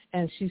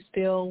 And she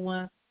still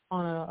went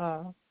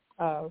on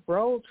a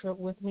road trip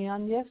with me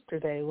on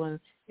yesterday when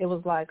it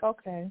was like,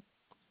 okay,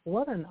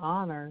 what an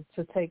honor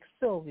to take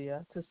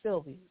Sylvia to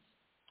Sylvia's.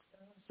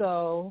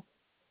 So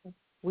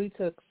we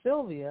took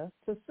Sylvia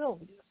to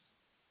Sylvia's,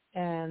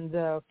 and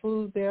the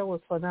food there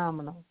was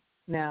phenomenal.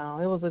 Now,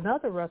 it was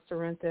another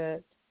restaurant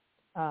that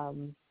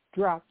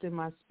dropped in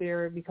my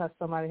spirit because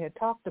somebody had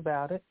talked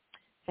about it,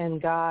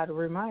 and God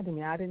reminded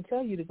me, I didn't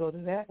tell you to go to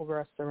that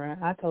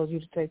restaurant. I told you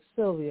to take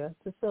Sylvia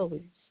to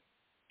Sylvia's.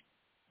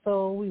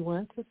 So we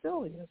went to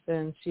Sylvia's,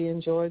 and she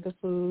enjoyed the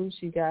food.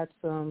 She got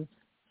some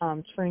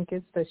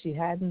trinkets that she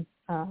hadn't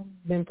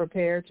been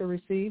prepared to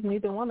receive.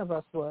 Neither one of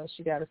us was.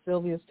 She got a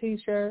Sylvia's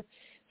T-shirt.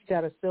 She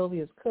got a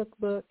Sylvia's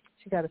cookbook.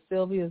 She got a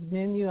Sylvia's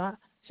menu.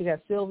 She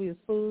got Sylvia's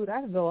food.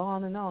 I could go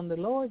on and on. The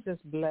Lord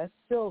just blessed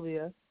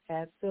Sylvia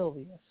at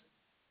Sylvia's.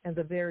 And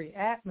the very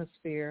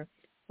atmosphere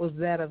was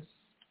that of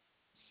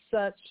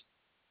such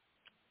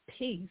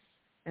peace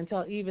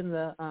until even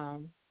the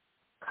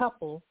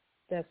couple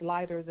that's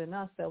lighter than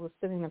us that was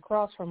sitting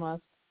across from us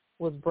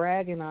was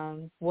bragging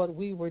on what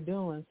we were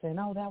doing, saying,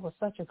 oh, that was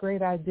such a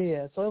great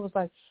idea. So it was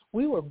like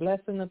we were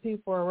blessing the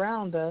people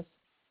around us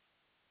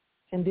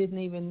and didn't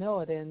even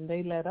know it, and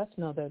they let us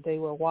know that they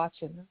were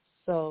watching us.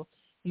 So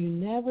you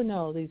never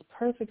know, these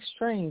perfect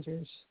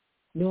strangers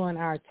during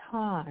our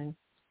time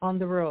on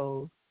the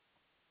road,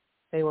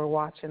 they were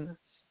watching us.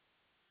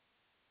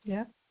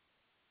 Yeah,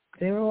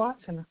 they were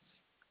watching us.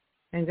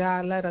 And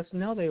God let us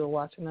know they were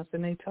watching us,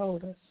 and they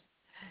told us.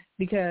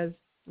 Because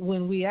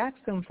when we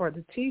asked them for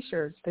the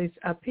T-shirts, they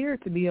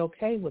appeared to be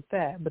okay with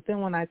that. But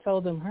then when I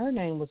told them her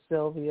name was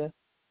Sylvia,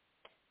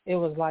 it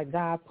was like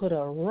God put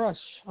a rush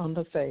on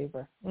the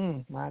favor.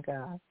 My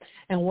God.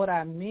 And what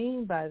I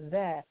mean by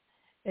that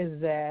is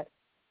that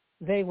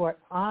they were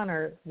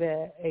honored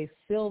that a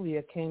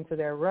Sylvia came to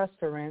their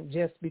restaurant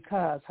just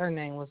because her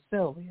name was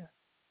Sylvia.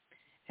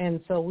 And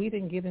so we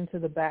didn't get into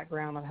the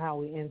background of how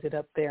we ended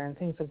up there and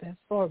things of that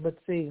sort. But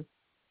see,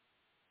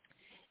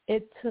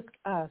 it took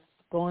us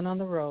going on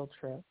the road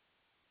trip,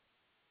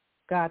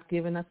 God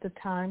giving us the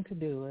time to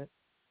do it,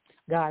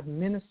 God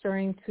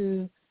ministering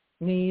to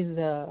me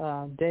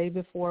the day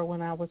before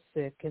when I was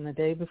sick, and the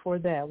day before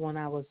that when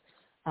I was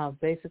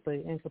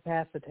basically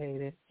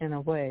incapacitated in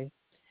a way,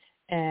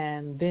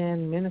 and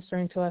then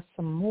ministering to us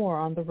some more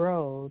on the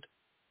road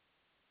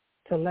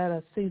to let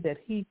us see that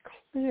he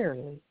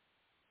clearly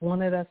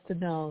wanted us to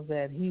know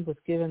that he was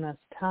giving us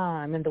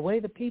time. And the way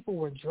the people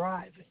were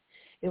driving,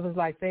 it was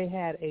like they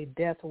had a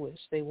death wish.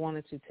 They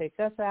wanted to take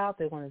us out.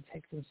 They wanted to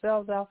take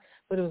themselves out.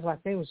 But it was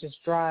like they was just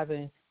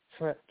driving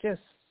for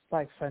just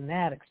like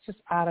fanatics, just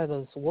out of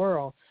this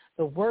world.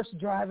 The worst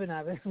driving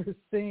I've ever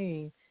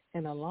seen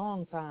in a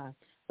long time.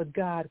 But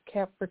God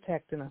kept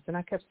protecting us. And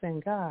I kept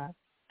saying, God,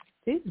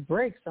 these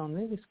brakes on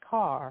this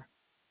car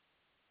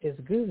is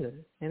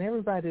good. And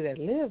everybody that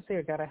lives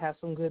here got to have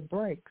some good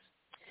brakes.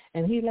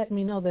 And he let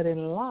me know that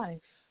in life,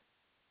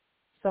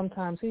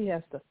 sometimes he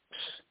has to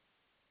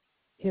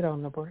hit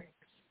on the brakes.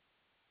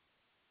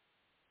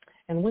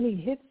 And when he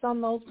hits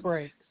on those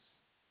brakes,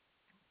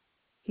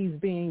 he's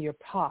being your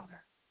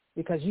potter,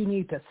 because you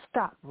need to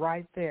stop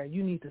right there.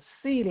 You need to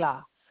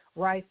selah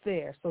right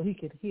there so he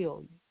can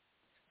heal you,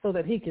 so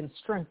that he can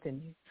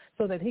strengthen you,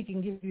 so that he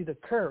can give you the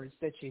courage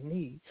that you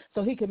need,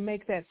 so he can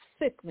make that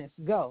sickness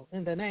go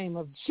in the name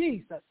of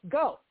Jesus,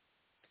 go,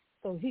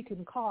 so he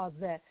can cause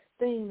that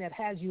thing that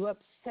has you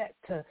upset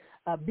to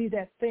be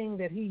that thing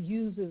that he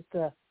uses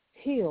to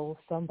heal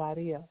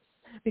somebody else.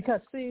 Because,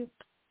 see,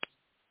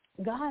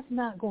 God's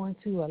not going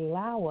to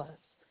allow us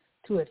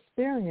to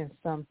experience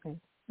something,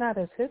 not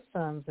as his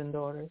sons and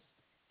daughters,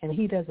 and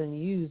he doesn't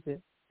use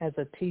it as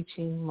a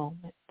teaching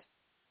moment.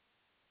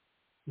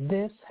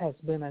 This has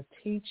been a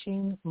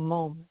teaching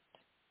moment,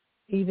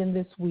 even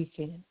this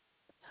weekend.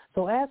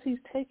 So as he's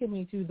taken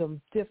me through the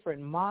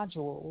different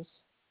modules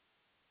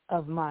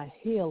of my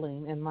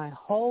healing and my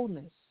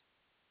wholeness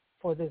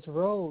for this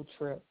road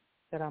trip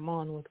that I'm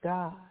on with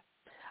God,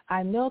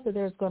 I know that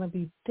there's going to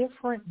be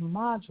different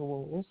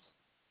modules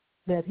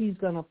that he's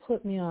going to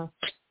put me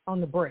on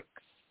the brakes,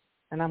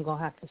 and I'm going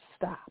to have to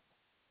stop.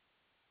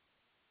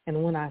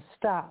 And when I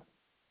stop,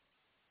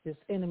 this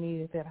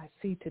enemy that I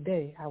see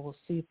today, I will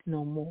see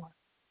no more.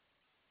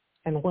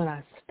 And when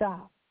I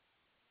stop,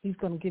 he's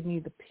going to give me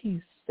the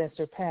peace that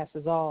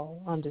surpasses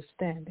all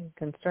understanding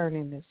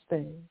concerning this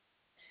thing.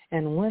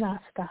 And when I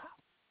stop,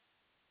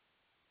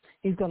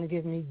 he's going to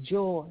give me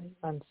joy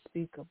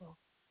unspeakable.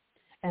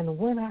 And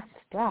when I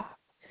stop,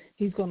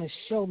 he's going to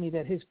show me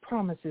that his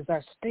promises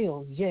are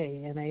still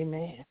yea and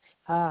amen.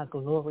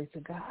 Glory to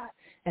God.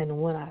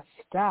 And when I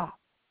stop,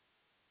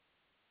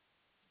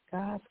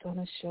 God's going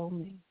to show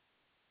me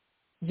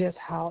just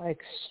how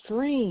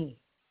extreme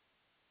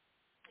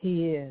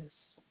he is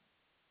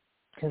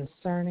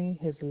concerning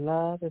his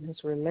love and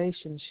his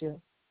relationship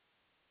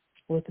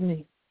with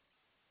me.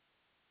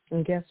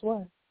 And guess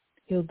what?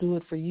 He'll do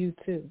it for you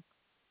too.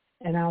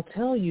 And I'll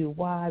tell you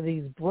why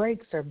these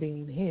brakes are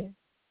being hit.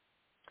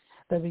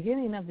 The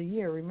beginning of the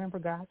year, remember,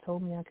 God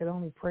told me I could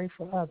only pray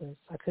for others.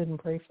 I couldn't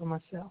pray for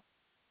myself.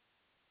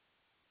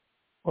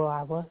 Well,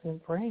 I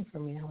wasn't praying for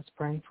me. I was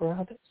praying for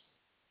others.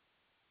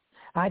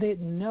 I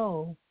didn't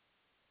know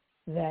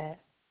that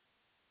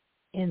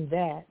in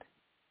that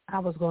I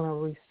was going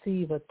to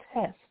receive a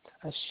test,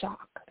 a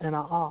shock, and an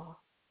awe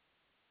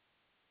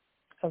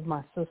of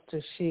my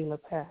sister Sheila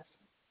passing.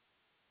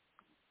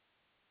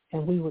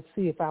 And we would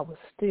see if I would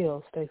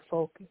still stay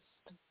focused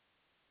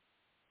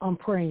on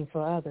praying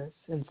for others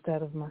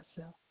instead of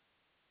myself.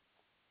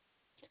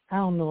 I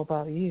don't know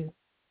about you,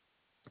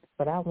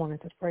 but I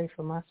wanted to pray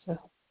for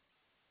myself.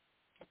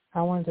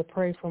 I wanted to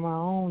pray for my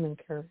own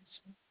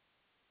encouragement.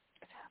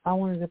 I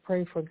wanted to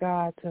pray for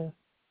God to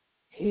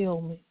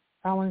heal me.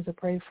 I wanted to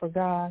pray for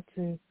God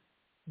to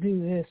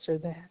do this or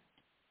that.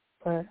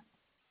 But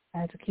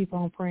I had to keep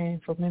on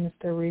praying for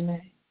Minister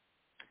Renee.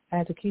 I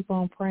had to keep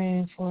on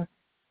praying for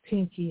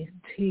Pinky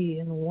and T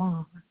and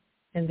Juan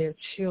and their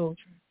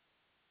children.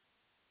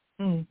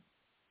 I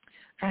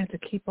had to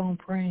keep on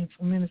praying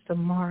for Minister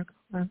Mark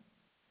and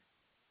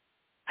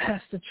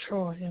Pastor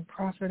Troy and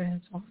Prophet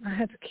Antoine. I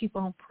had to keep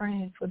on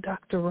praying for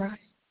Dr. Wright.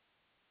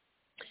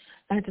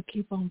 I had to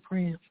keep on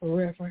praying for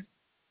Reverend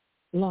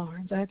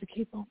Lawrence. I had to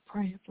keep on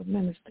praying for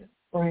Minister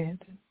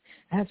Brandon.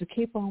 I had to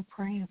keep on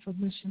praying for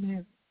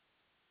Missionary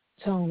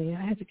Tony.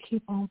 I had to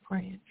keep on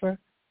praying for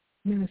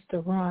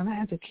Minister Ron. I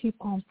had to keep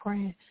on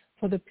praying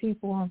for the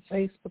people on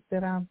Facebook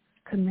that I'm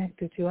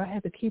connected to. I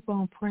had to keep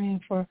on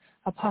praying for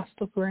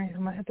Apostle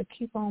Graham. I had to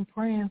keep on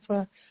praying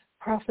for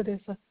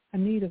Prophetess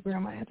Anita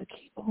Graham. I had to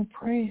keep on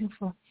praying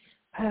for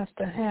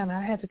Pastor Hannah.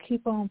 I had to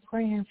keep on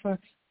praying for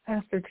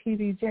Pastor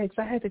T.D. Jakes.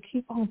 I had to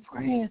keep on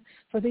praying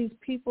for these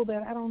people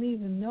that I don't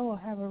even know or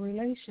have a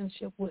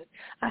relationship with.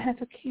 I had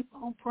to keep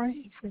on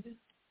praying for them.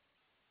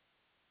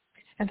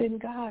 And then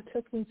God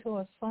took me to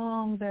a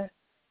song that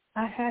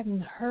I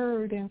hadn't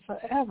heard in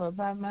forever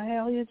by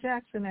Mahalia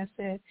Jackson that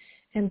said,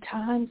 in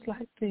times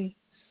like these,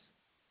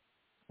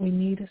 we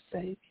need a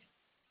Savior.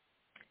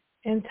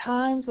 In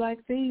times like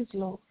these,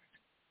 Lord,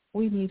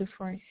 we need a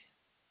friend.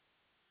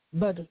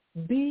 But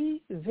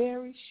be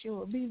very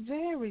sure,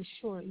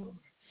 Lord,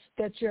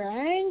 that your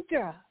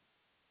anchor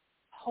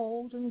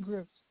holds and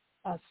grips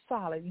a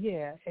solid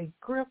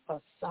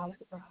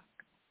rock.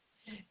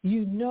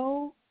 You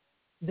know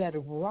that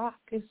rock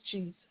is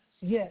Jesus.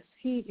 Yes,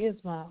 he is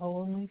my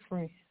only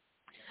friend.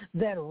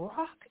 That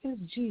rock is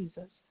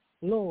Jesus.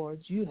 Lord,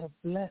 you have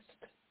blessed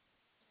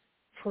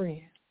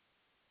praying.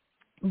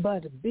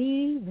 But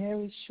be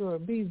very sure,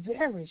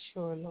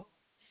 Lord,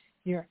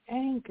 your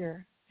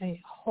anchor and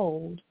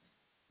hold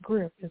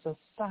grip is a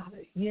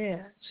solid,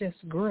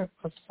 just grip,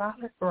 a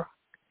solid rock.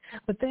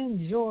 But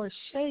then George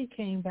Shea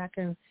came back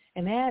and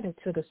added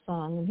to the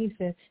song, and he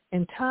said,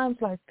 in times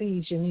like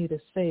these, you need a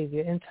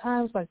Savior. In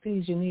times like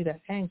these, you need an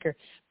anchor.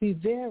 Be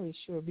very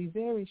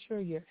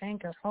sure your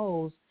anchor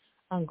holds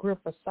on grip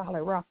a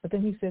solid rock. But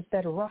then he says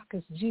that rock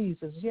is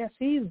Jesus. Yes,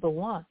 he's the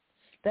one.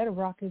 That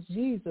rock is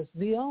Jesus,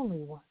 the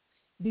only one.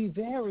 Be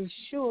very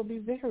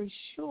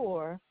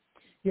sure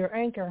your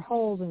anchor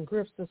holds and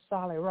grips the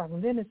solid rock.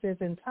 And then it says,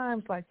 in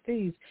times like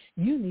these,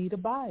 you need a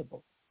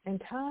Bible. In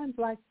times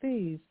like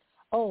these,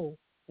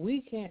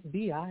 we can't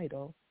be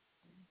idle.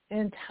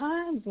 In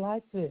times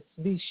like this,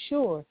 be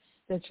sure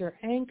that your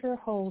anchor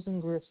holds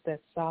and grips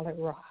that solid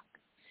rock.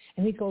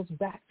 And he goes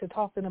back to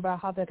talking about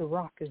how that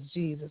rock is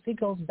Jesus. He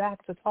goes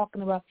back to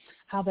talking about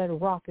how that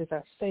rock is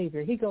our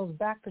Savior. He goes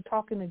back to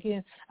talking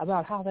again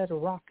about how that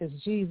rock is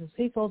Jesus.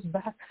 He goes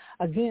back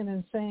again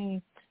and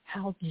saying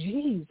how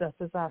Jesus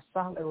is our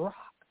solid rock.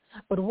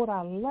 But what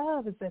I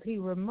love is that he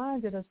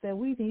reminded us that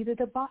we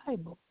needed a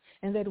Bible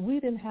and that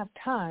we didn't have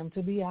time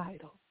to be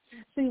idle.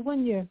 See,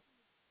 when you're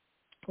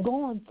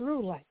going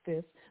through like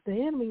this, the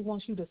enemy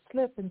wants you to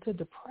slip into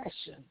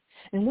depression.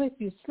 And if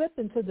you slip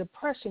into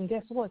depression,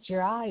 guess what?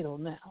 You're idle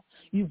now.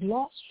 You've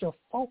lost your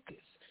focus.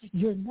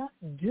 You're not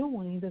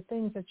doing the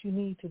things that you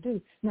need to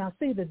do. Now,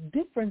 see, the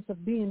difference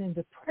of being in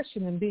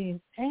depression and being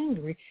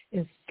angry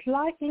is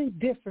slightly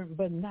different,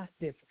 but not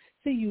different.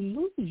 See, you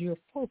lose your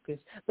focus.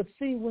 But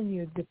see, when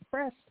you're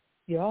depressed,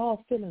 you're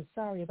all feeling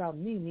sorry about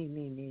me,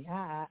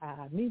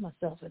 I, me,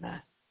 myself, and I.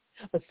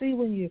 But see,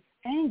 when you're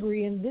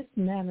angry in this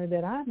manner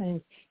that I'm in,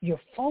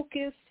 you're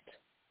focused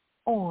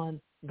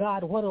on,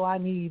 God, what do I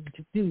need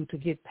to do to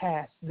get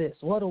past this?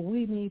 What do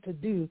we need to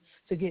do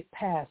to get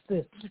past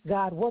this?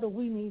 God, what do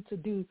we need to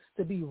do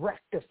to be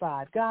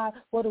rectified? God,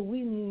 what do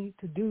we need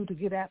to do to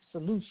get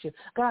absolution?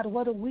 God,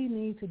 what do we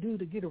need to do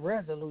to get a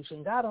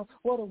resolution? God,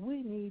 what do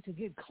we need to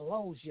get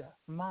closure?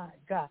 My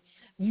God,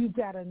 you've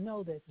got to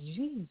know that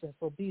Jesus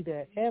will be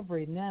there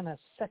every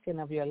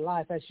nanosecond of your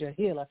life as your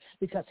healer,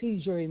 because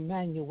he's your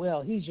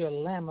Emmanuel. He's your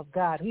Lamb of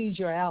God. He's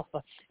your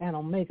Alpha and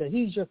Omega.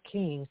 He's your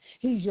King.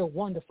 He's your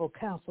wonderful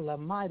Counselor,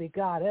 mighty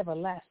God,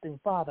 everlasting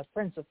Father,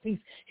 Prince of Peace.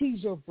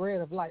 He's your bread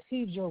of life.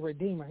 He's your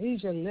Redeemer.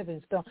 He's your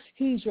living stone.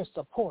 He's your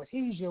support.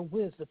 He's your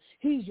wisdom.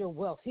 He's your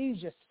wealth.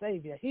 He's your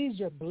Savior. He's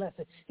your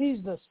blessing.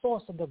 He's the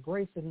source of the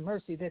grace and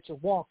mercy that you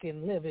walk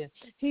in, live in.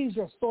 He's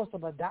your source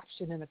of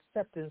adoption and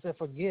acceptance and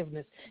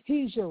forgiveness.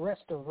 He's your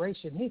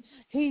restoration.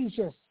 He's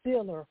your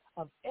sealer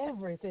of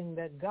everything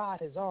that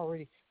God has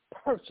already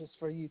purchased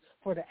for you,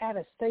 for the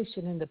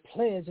attestation and the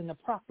pledge and the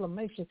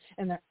proclamation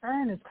and the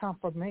earnest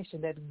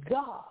confirmation that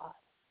God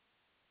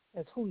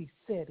is who he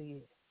said he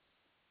is.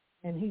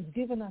 And he's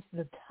given us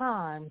the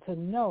time to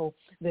know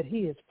that he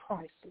is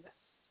priceless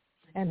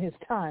and his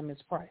time is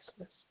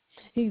priceless.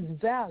 He's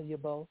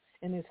valuable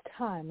and his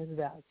time is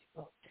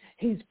valuable.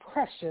 He's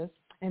precious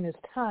and his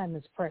time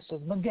is precious.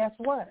 But guess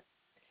what?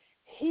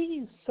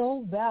 He's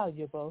so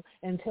valuable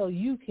until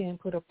you can't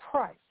put a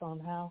price on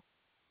how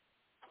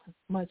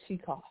much he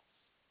costs.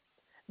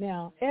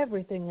 Now,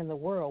 everything in the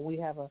world, we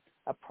have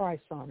a price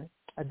on it.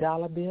 A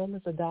dollar bill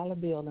is a dollar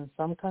bill. In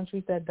some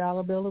countries, that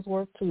dollar bill is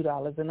worth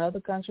 $2. In other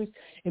countries,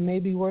 it may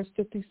be worth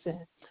 50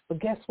 cents. But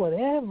guess what?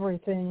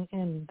 Everything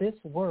in this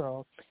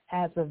world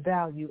has a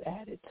value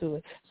added to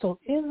it. So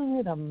isn't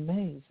it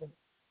amazing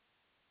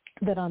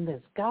that on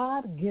this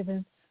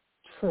God-given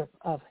trip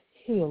of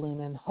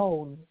healing and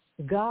wholeness,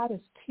 God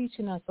is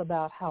teaching us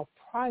about how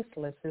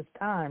priceless his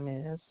time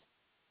is.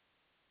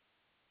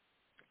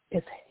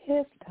 It's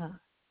his time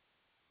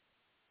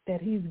that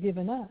he's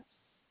given us.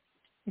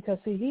 Because,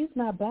 see, he's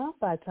not bound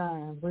by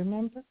time,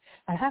 remember?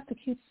 I have to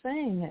keep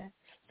saying that.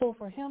 So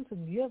for him to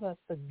give us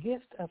the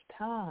gift of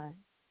time,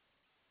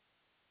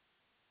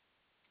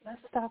 let's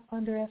stop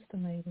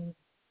underestimating it.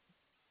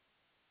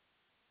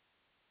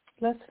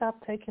 Let's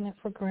stop taking it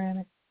for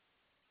granted.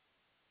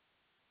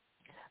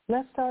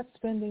 Let's start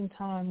spending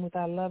time with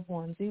our loved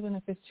ones, even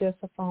if it's just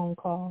a phone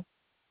call,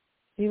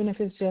 even if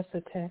it's just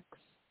a text,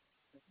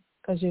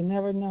 because you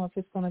never know if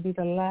it's going to be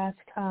the last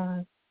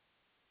time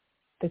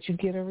that you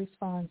get a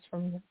response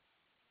from them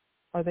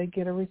or they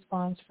get a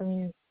response from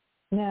you.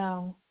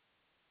 Now,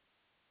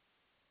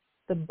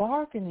 the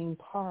bargaining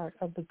part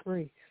of the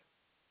grief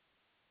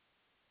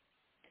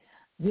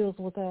deals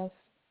with us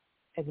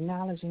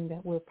acknowledging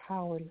that we're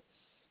powerless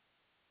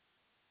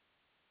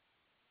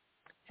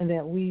and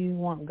that we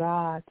want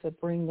God to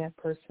bring that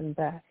person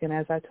back. And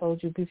as I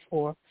told you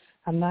before,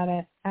 I'm not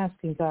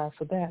asking God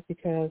for that,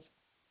 because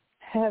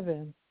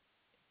heaven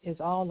is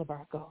all of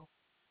our goal.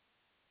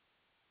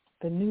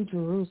 The New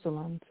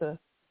Jerusalem, to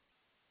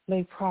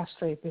lay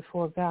prostrate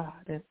before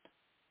God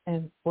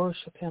and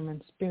worship him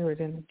in spirit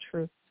and in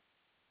truth,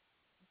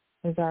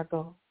 is our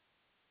goal.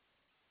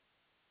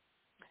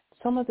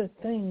 Some of the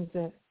things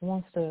that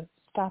wants to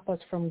stop us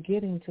from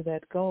getting to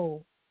that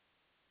goal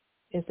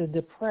is the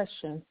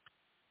depression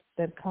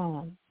that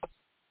comes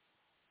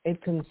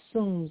It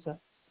consumes us.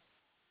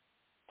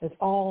 It's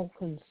all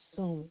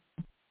consuming.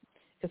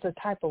 It's a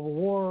type of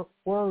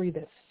worry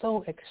that's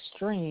so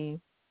extreme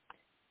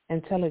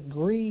until it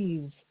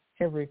grieves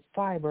every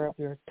fiber of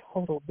your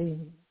total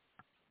being.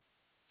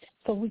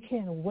 So we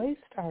can't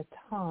waste our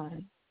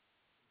time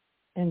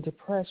in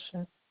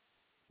depression.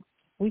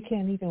 We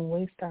can't even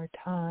waste our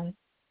time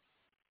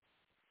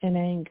in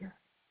anger.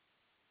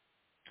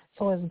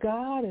 So as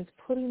God is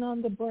putting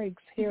on the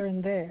brakes here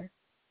and there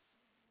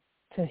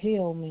to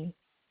heal me,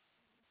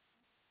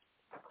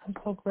 I'm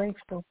so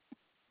grateful.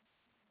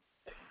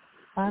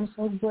 I'm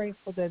so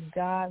grateful that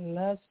God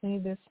loves me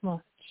this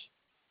much,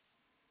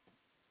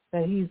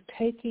 that he's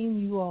taking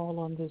you all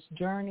on this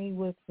journey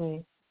with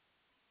me.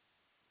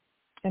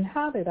 And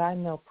how did I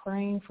know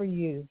praying for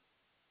you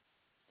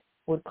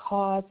would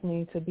cause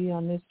me to be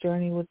on this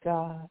journey with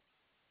God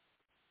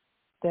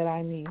that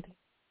I needed?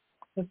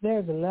 Because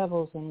there's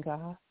levels in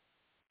God,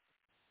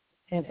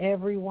 and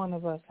every one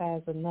of us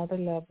has another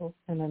level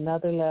and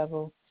another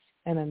level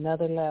and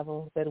another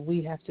level that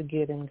we have to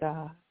get in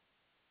God.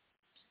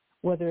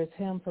 Whether it's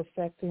him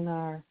perfecting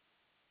our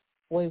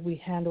way we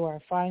handle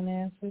our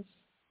finances,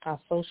 our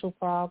social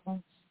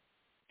problems,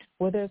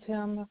 whether it's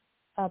him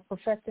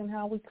perfecting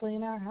how we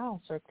clean our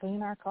house or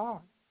clean our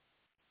car.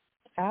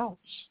 Ouch.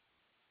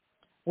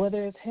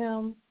 Whether it's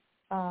him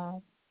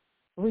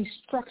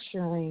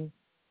restructuring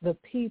the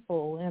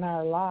people in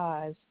our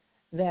lives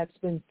that's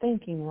been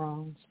thinking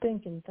wrong,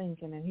 stinking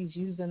thinking, and he's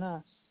using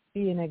us to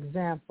be an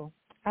example.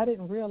 I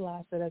didn't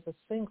realize that as a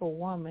single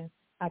woman,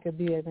 I could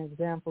be an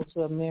example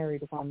to a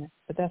married woman.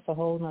 But that's a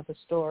whole nother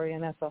story,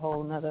 and that's a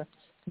whole nother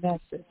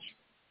message.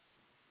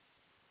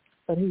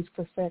 But he's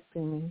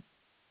perfecting me.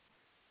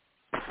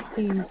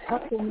 He's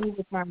helping me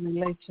with my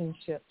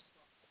relationships.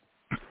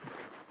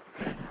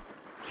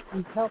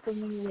 He's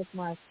helping me with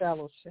my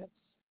fellowships.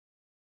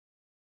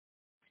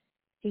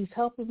 He's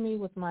helping me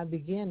with my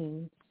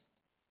beginnings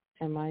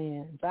and my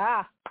ends.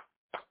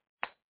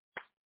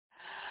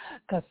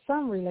 Because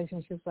some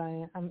relationships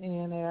I'm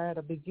in are at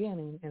a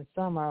beginning and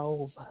some are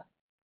over.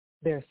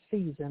 Their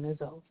season is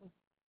over.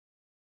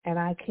 And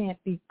I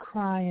can't be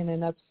crying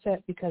and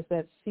upset because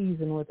that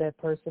season with that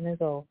person is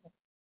over.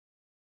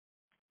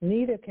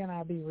 Neither can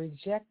I be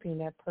rejecting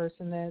that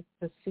person that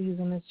the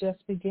season is just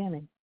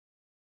beginning.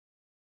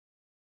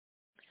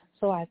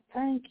 So I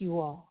thank you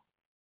all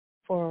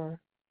for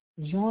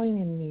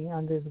joining me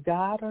on this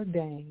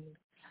God-ordained,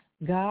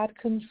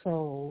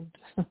 God-controlled,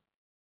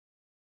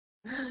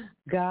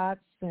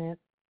 God-sent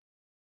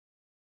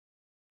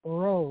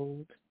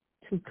road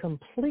to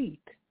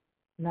complete,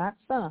 not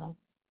some,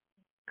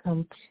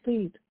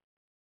 complete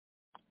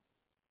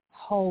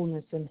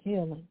wholeness and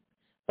healing.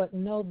 But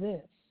know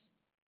this,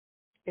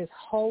 it's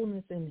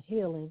wholeness and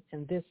healing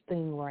in this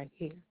thing right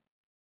here.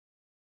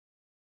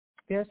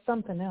 There's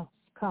something else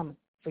coming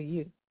for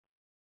you.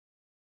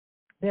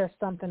 There's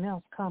something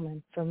else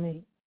coming for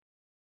me.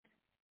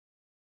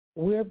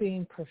 We're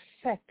being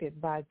perfected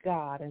by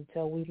God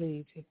until we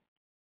leave here.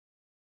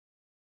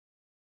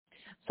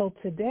 So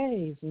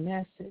today's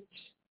message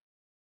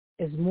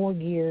is more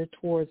geared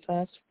towards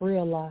us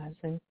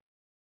realizing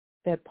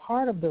that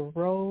part of the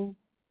road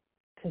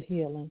to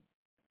healing,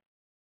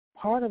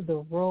 part of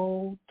the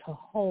road to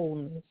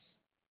wholeness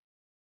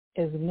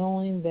is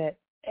knowing that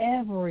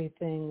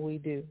everything we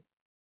do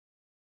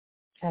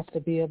has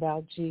to be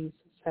about Jesus,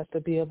 has to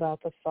be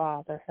about the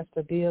Father, has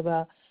to be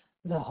about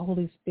the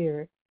Holy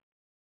Spirit.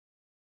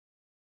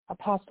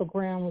 Apostle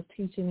Graham was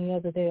teaching the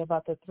other day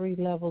about the 3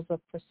 levels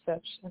of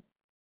perception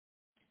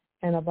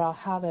and about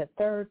how that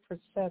third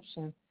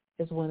perception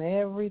is when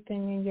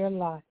everything in your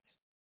life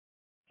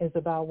is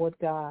about what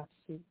God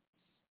sees.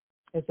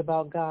 It's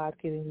about God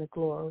getting the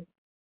glory.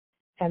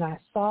 And I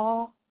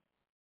saw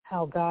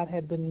how God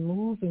had been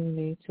moving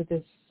me to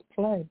this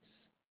place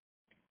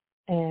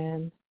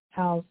and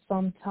how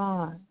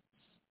sometimes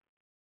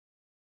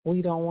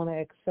we don't want to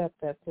accept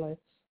that place.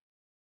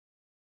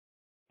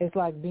 It's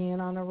like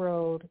being on the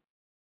road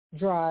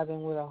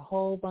driving with a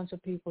whole bunch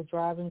of people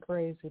driving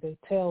crazy. They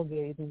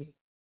tailgating you.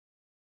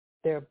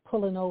 They're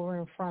pulling over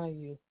in front of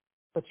you,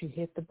 but you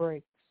hit the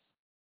brakes.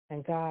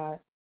 And God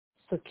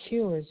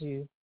secures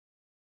you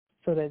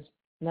so that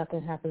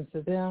nothing happens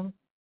to them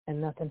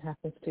and nothing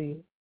happens to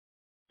you.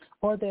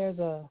 Or there's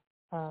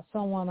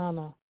someone on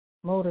a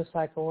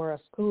motorcycle or a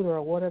scooter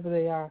or whatever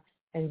they are,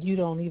 and you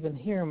don't even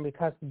hear them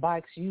because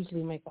bikes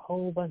usually make a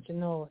whole bunch of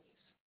noise.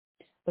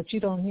 But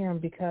you don't hear them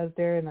because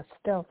they're in a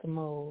stealth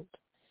mode,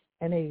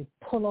 and they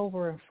pull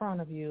over in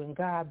front of you, and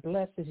God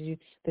blesses you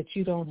that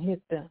you don't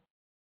hit them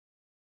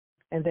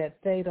and that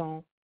they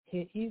don't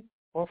hit you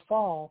or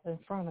fall in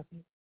front of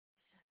you.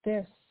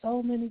 There's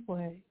so many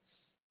ways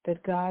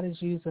that God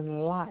is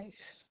using life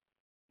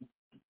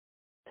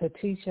to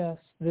teach us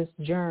this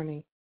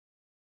journey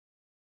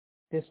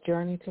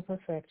to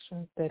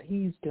perfection that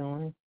he's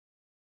doing,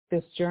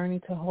 this journey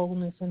to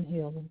wholeness and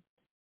healing.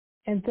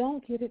 And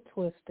don't get it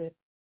twisted.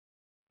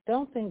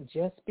 Don't think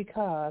just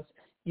because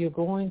you're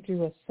going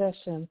through a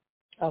session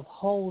of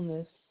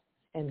wholeness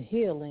and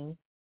healing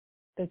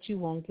that you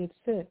won't get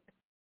sick.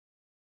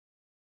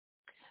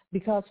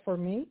 Because for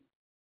me,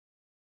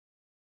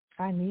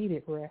 I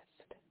needed rest.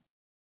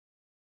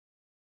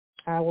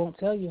 I won't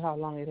tell you how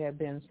long it had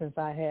been since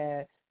I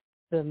had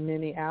the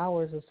many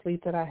hours of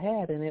sleep that I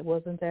had, and it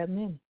wasn't that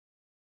many.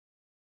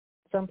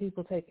 Some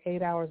people take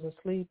 8 hours of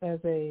sleep as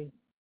a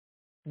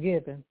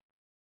given.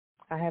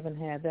 I haven't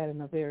had that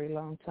in a very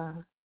long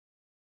time.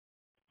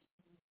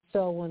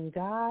 So when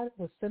God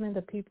was sending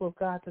the people of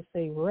God to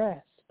say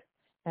rest,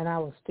 and I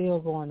was still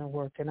going to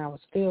work, and I was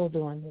still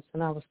doing this,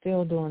 and I was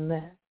still doing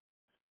that,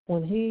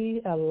 when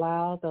he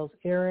allowed those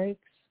earaches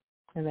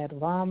and that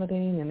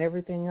vomiting and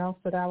everything else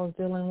that I was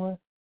dealing with,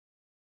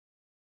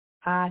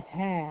 I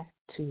had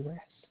to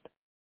rest.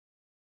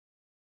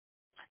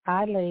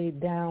 I laid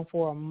down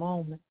for a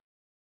moment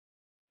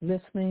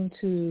listening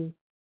to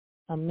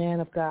a man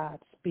of God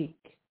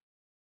speak,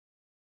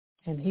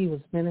 and he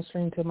was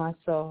ministering to my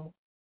soul.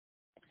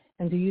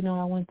 And do you know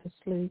I went to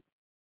sleep?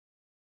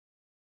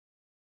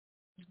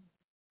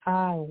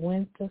 I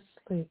went to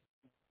sleep.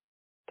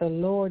 The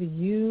Lord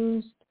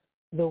used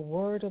the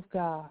word of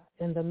God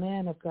and the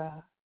man of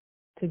God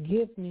to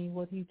give me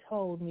what he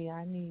told me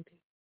I needed,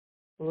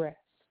 rest.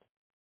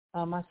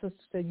 My sister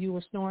said, you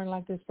were snoring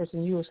like this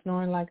person, you were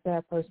snoring like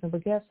that person.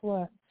 But guess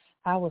what?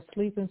 I was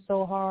sleeping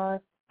so hard,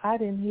 I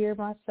didn't hear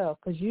myself.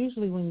 Because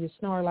usually when you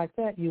snore like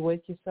that, you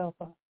wake yourself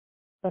up.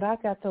 But I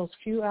got those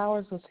few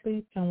hours of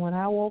sleep, and when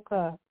I woke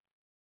up,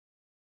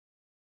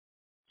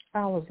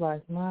 I was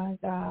like, my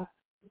God.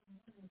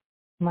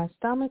 My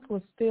stomach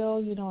was still,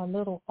 a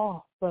little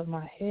off, but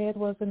my head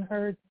wasn't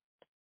hurt.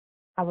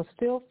 I was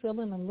still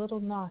feeling a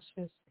little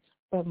nauseous,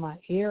 but my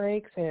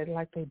earaches had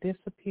like they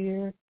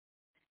disappeared.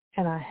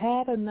 And I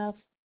had enough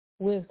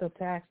wisdom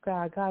to ask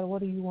God, God,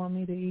 what do you want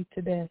me to eat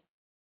today?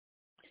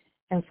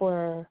 And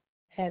for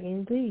at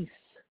least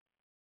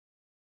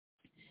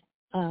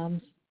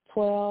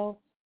 12,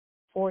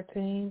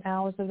 14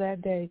 hours of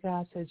that day,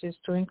 God said,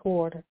 just drink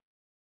water.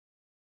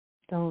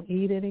 Don't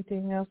eat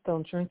anything else.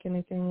 Don't drink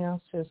anything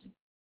else. Just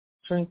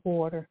drink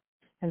water.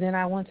 And then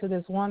I went to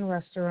this one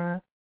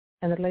restaurant,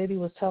 and the lady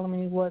was telling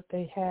me what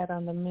they had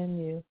on the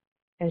menu.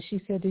 And she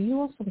said, do you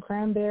want some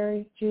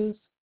cranberry juice?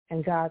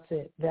 And God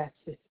said, that's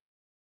it.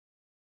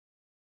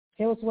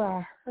 It was what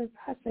I heard.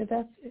 I said,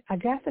 that's it. I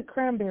got the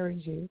cranberry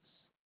juice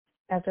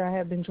after I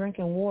had been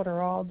drinking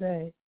water all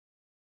day.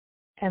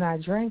 And I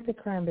drank the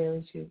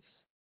cranberry juice.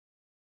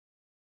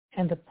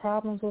 And the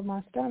problems with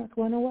my stomach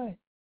went away.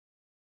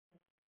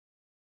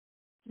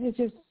 It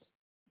just,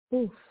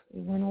 it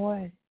went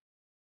away.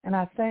 And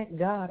I thank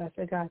God. I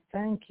said, God,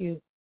 thank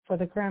you for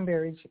the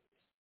cranberry juice.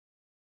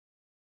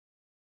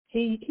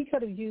 He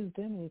could have used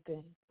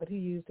anything, but he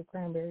used the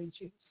cranberry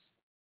juice.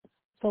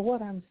 So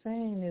what I'm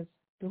saying is,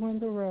 during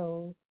the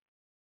road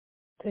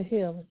to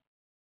healing,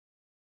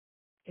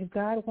 if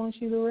God wants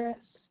you to rest,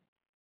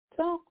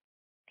 don't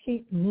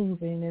keep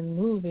moving and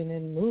moving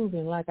and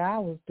moving like I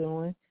was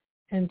doing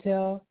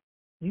until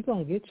you're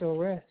going to get your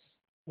rest,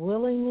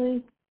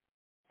 willingly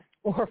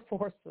or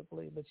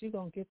forcibly, but you're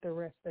going to get the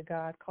rest that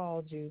God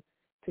called you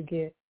to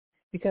get.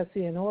 Because,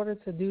 see, in order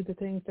to do the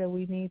things that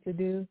we need to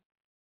do,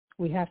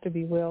 we have to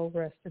be well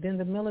rested. In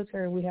the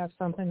military, we have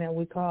something that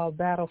we call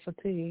battle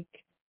fatigue.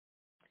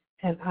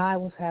 And I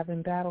was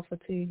having battle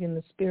fatigue in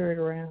the spirit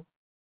realm.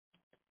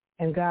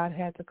 And God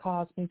had to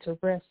cause me to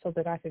rest so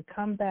that I could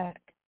come back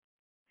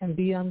and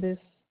be on this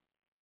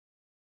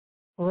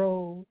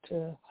road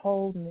to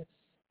wholeness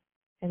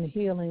and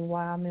healing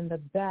while I'm in the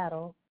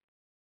battle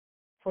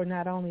for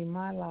not only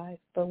my life,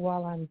 but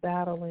while I'm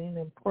battling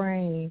and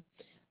praying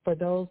for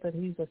those that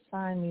he's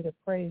assigned me to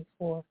pray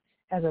for.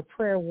 As a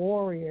prayer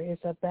warrior,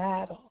 it's a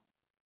battle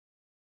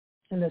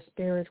in the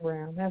spirit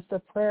realm. As the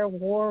prayer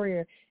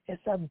warrior,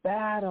 it's a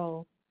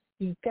battle.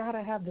 You've got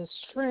to have the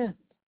strength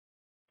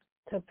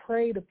to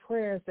pray the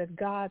prayers that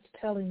God's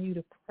telling you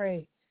to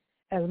pray.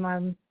 As my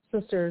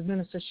sister,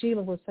 Minister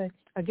Sheila, would say,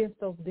 against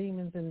those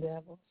demons and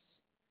devils.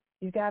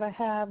 You got to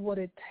have what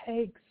it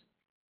takes.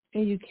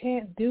 And you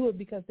can't do it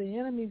because the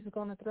enemy's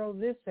going to throw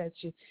this at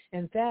you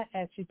and that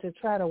at you to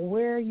try to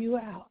wear you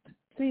out.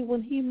 See,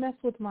 when he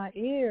messed with my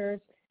ears,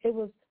 it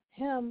was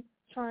him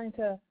trying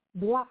to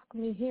block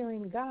me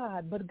hearing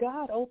God. But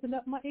God opened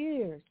up my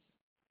ears.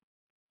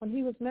 When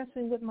he was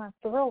messing with my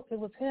throat, it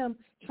was him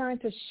trying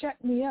to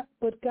shut me up.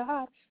 But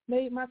God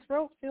made my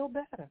throat feel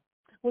better.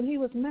 When he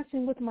was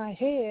messing with my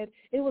head,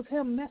 it was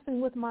him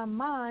messing with my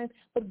mind,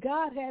 but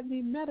God had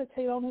me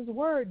meditate on his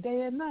word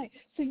day and night.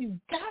 So you've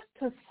got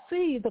to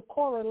see the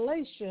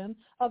correlation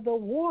of the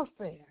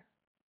warfare.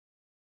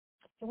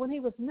 And when he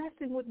was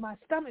messing with my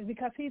stomach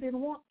because he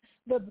didn't want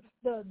the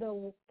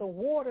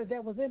water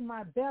that was in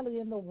my belly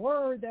and the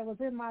word that was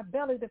in my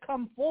belly to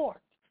come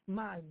forth,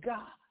 my God,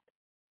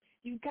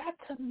 you got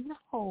to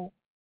know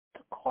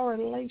the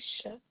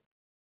correlation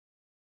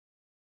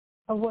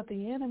of what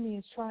the enemy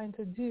is trying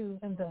to do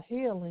and the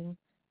healing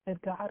that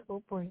God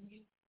will bring you.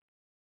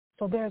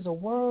 So there's a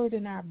word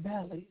in our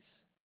bellies,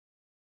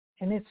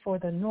 and it's for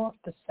the north,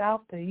 the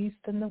south, the east,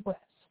 and the west.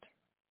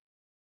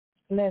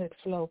 Let it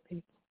flow,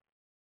 people.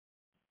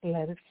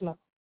 Let it flow.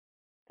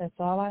 That's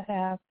all I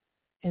have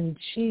in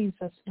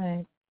Jesus'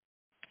 name.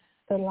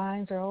 The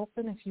lines are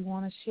open if you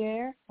want to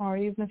share, or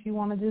even if you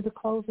want to do the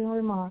closing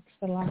remarks.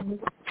 The line is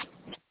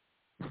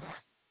open.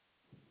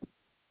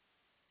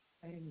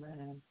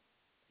 Amen.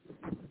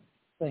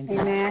 Thank you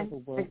Amen. for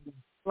the word. I'd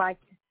like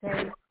to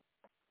say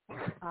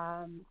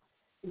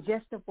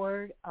just a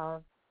word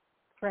of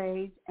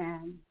praise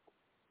and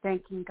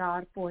thanking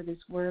God for this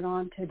word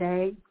on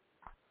today.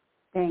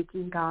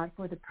 Thanking God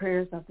for the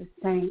prayers of the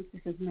saints.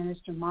 This is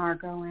Minister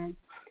Margot, and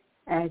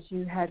as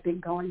you had been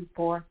going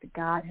forth,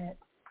 God had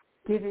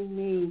given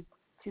me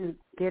to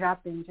get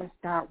up and just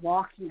start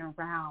walking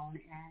around,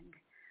 and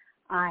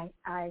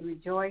I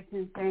rejoice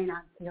in saying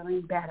I'm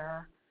feeling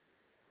better.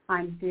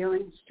 I'm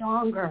feeling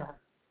stronger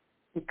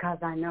because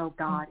I know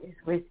God is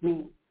with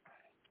me.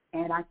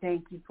 And I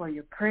thank you for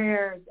your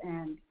prayers,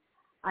 and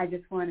I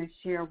just want to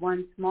share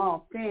one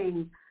small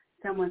thing.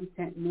 Someone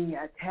sent me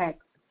a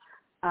text,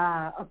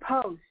 a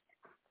post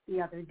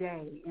the other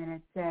day, and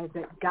it says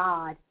that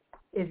God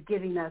is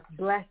giving us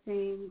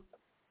blessings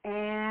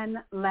and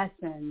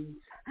lessons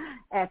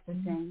at the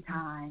same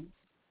time.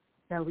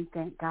 So we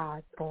thank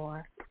God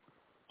for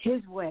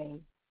his way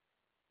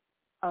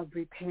of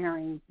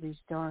repairing,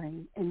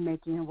 restoring, and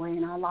making a way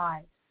in our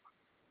lives.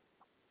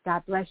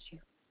 God bless you.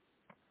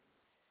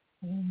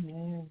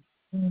 Amen.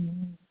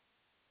 Amen.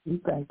 We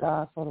thank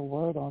God for the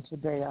word on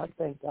today. I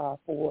thank God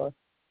for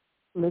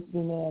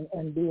listening in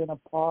and being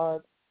a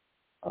part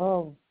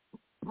of,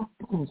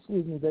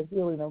 the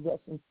healing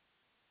and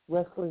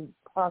wrestling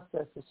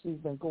process that she's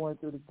been going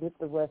through to get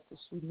the rest that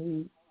she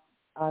needs.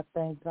 I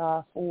thank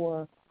God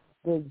for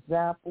the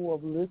example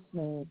of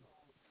listening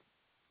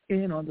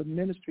in on the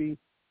ministry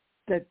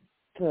that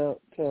to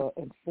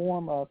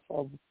inform us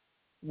of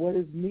what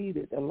is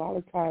needed. A lot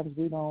of times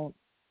we don't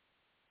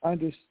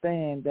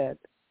understand that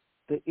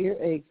the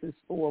earaches is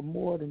for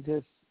more than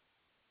just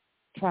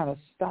trying to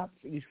stop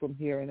you from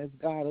hearing. As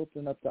God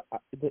opened up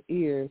the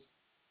ears,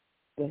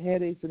 the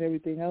headaches and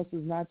everything else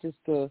is not just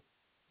to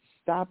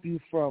stop you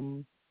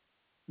from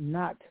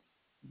not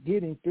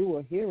getting through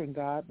or hearing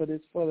God, but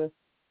it's for to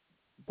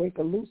break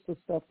a loose of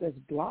stuff that's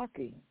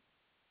blocking.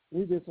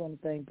 We just want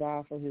to thank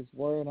God for his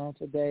word on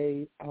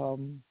today.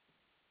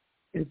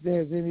 If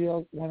there's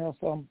anyone else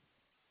on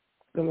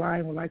the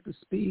line would like to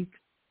speak,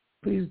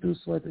 please do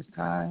so at this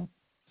time.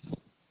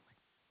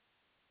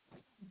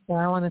 Well,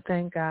 I want to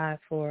thank God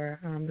for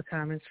the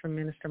comments from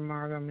Minister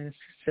Margot, Minister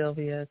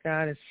Sylvia.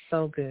 God is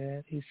so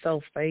good. He's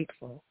so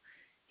faithful.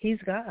 He's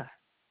God.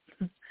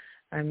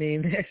 I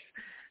mean,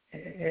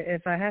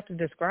 if I have to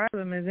describe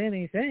him as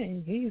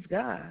anything, he's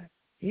God.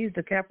 He's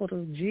the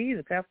capital G,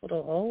 the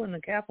capital O, and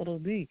the capital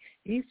D.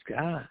 He's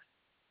God.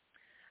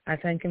 I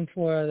thank him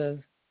for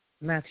the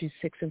Matthew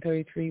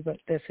 6:33, but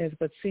that says,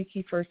 "But seek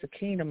ye first the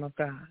kingdom of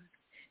God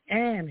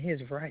and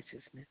his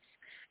righteousness,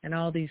 and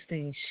all these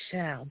things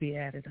shall be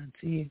added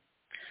unto you."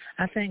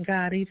 I thank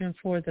God even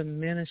for the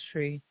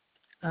ministry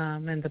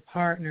and the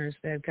partners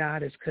that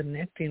God is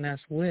connecting us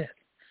with,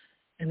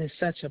 and it's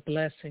such a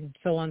blessing.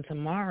 So on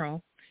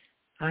tomorrow,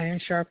 Iron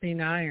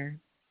Sharpening Iron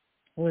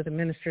with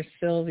Minister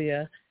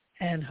Sylvia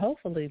and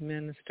hopefully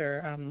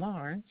Minister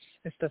Lawrence.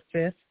 It's the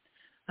 5th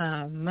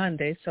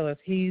Monday, so if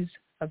he's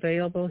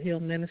available, he'll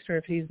minister.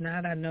 If he's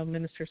not, I know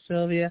Minister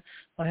Sylvia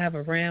will have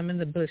a ram in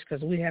the bush,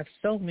 because we have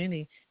so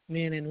many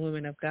men and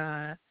women of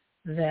God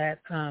that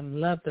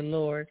love the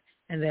Lord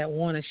and that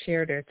want to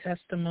share their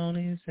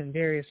testimonies and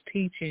various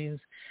teachings,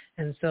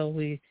 and so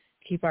we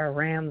keep our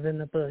rams in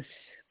the bush.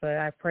 But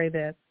I pray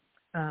that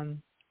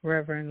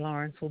Reverend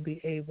Lawrence will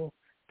be able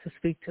to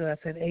speak to us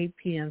at 8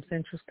 p.m.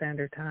 Central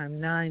Standard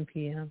Time, 9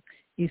 p.m.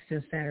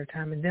 Eastern Standard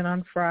Time. And then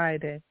on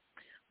Friday,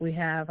 we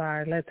have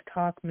our Let's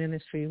Talk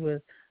ministry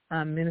with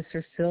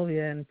Minister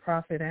Sylvia and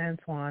Prophet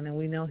Antoine, and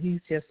we know he's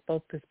just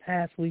spoke this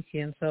past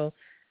weekend,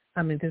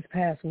 this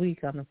past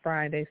week on the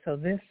Friday, so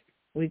this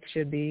week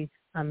should be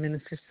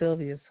Minister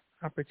Sylvia's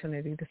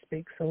opportunity to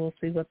speak, so we'll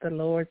see what the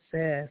Lord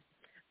says.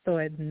 So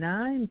at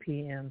 9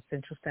 p.m.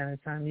 Central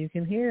Standard Time, you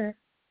can hear it.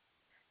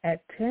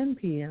 At 10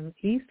 p.m.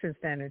 Eastern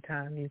Standard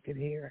Time, you can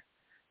hear it,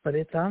 but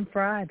it's on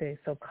Friday,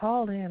 so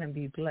call in and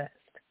be blessed.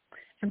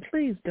 And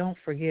please don't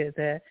forget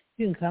that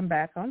you can come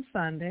back on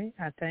Sunday.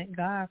 I thank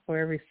God for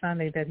every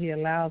Sunday that he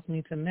allows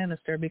me to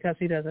minister, because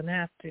he doesn't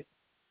have to.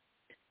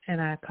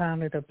 And I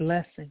count it a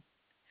blessing.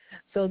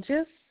 So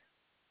just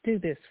do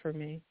this for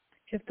me.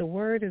 If the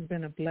word has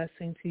been a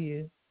blessing to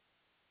you,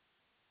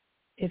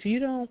 if you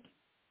don't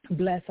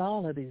bless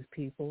all of these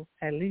people,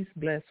 at least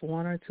bless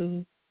 1 or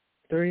 2,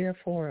 3 or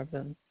 4 of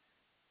them.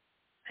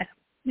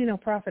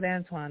 Prophet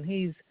Antoine,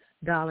 he's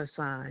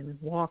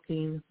 $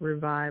 Walking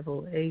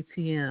Revival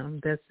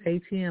ATM. That's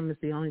ATM is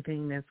the only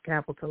thing that's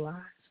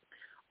capitalized.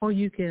 Or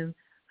you can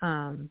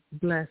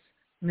bless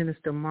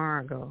Minister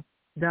Margot,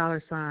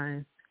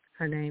 $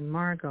 her name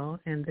Margot,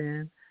 and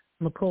then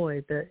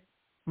McCoy. The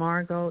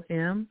Margot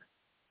M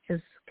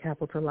is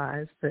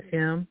capitalized. The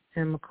M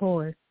in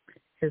McCoy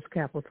is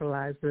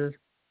capitalized. The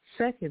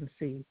second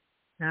C,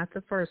 not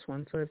the first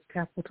one. So it's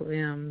capital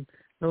M,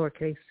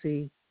 lowercase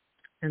c,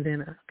 and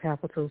then a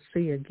capital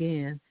C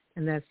again.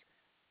 And that's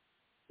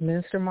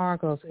Minister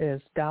Margot's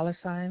is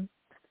 $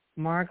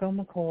 Margot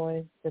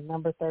McCoy, the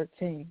number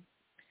 13.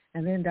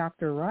 And then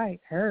Dr. Wright,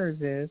 hers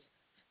is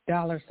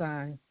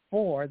 $4,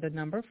 the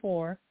number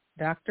 4,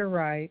 Dr.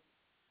 Wright,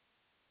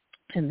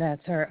 and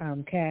that's her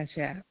Cash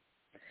App.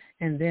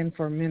 And then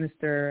for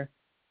Minister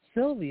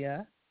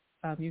Sylvia,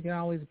 you can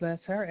always bless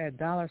her at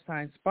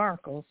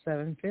 $Sparkle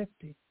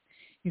 750.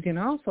 You can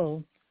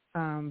also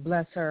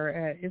bless her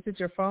at, is it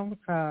your phone?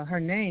 Her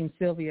name,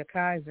 Sylvia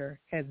Kaiser,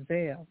 at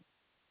Zelle.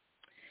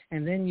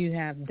 And then you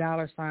have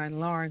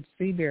 $Lawrence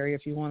Seabury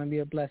if you want to be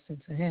a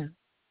blessing to him.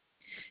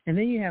 And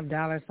then you have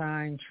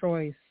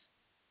 $Troy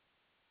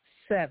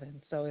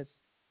 7. So it's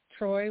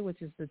Troy,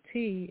 which is the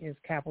T, is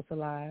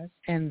capitalized,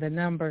 and the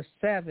number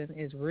 7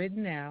 is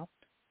written out,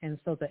 and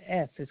so the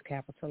S is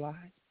capitalized.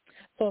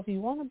 So if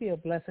you want to be a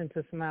blessing to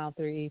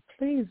S.M.I.L.3E,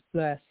 please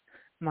bless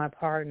my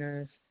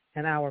partners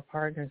and our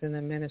partners in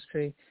the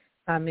ministry.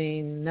 I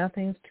mean,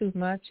 nothing's too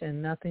much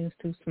and nothing's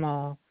too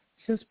small.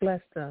 Just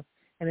bless them.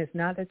 And it's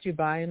not that you're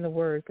buying the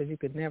word, because you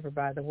could never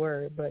buy the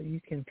word, but you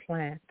can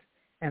plant.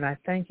 And I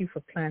thank you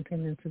for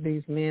planting into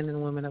these men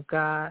and women of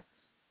God,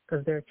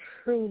 because they're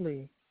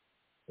truly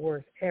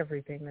worth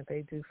everything that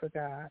they do for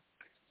God.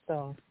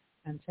 So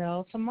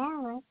until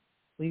tomorrow,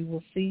 we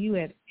will see you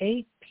at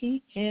 8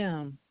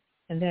 p.m.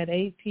 And that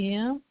 8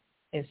 p.m.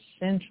 is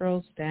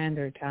Central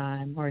Standard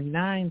Time, or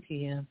 9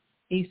 p.m.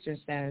 Eastern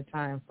Standard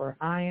Time, for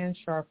iron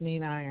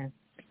sharpening iron.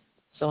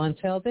 So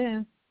until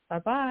then,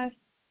 bye-bye.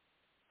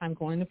 I'm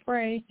going to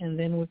pray, and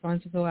then we're going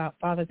to go out.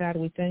 Father God,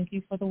 we thank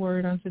you for the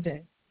word on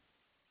today.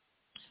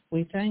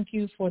 We thank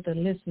you for the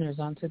listeners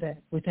on today.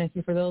 We thank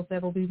you for those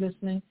that will be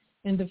listening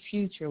in the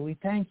future. We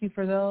thank you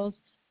for those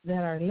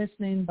that are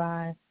listening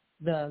by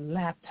the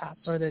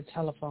laptops or the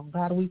telephone.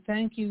 God, we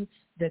thank you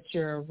that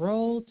your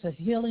road to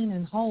healing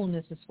and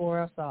wholeness is for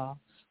us all.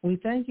 We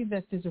thank you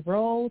that this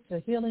road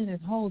to healing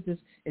and wholeness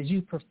is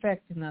you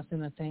perfecting us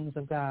in the things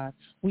of God.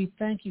 We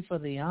thank you for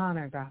the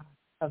honor, God,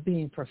 of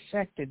being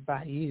perfected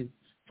by you,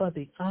 for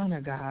the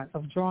honor, God,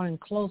 of drawing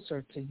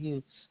closer to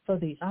you, for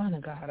the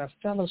honor, God, of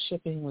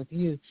fellowshipping with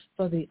you,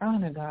 for the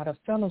honor, God, of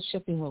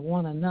fellowshipping with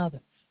one another.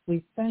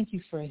 We thank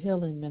you for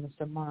healing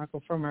Minister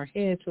Markle from her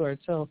head to her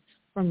toe,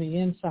 from the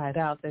inside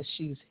out, that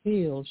she's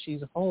healed,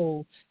 she's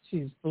whole,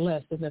 she's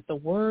blessed, and that the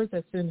word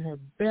that's in her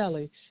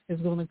belly is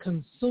going to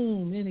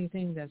consume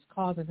anything that's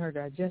causing her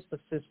digestive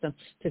system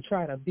to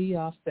try to be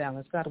off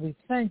balance. God, we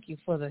thank you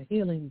for the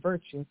healing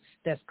virtue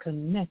that's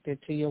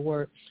connected to your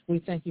word. We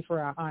thank you for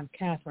our Aunt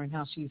Catherine,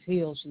 how she's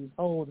healed, she's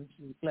whole, and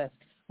she's blessed.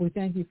 We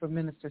thank you for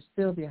Minister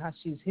Sylvia, how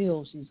she's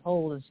healed, she's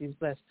whole, and she's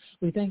blessed.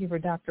 We thank you for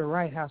Dr.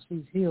 Wright, how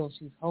she's healed,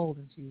 she's whole,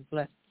 and she's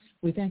blessed.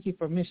 We thank you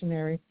for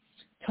Missionary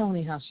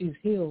Tony, how she's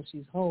healed,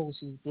 she's whole,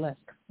 she's blessed.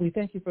 We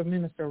thank you for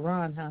Minister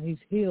Ron, how he's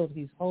healed,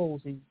 he's whole,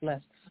 he's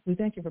blessed. We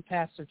thank you for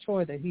Pastor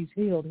Troy, that he's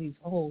healed, he's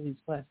whole, he's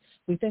blessed.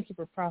 We thank you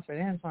for Prophet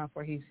Antoine,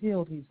 for he's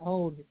healed, he's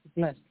whole, he's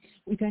blessed.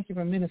 We thank you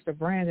for Minister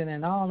Brandon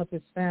and all of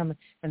his family,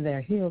 and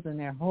they're healed and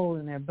they're whole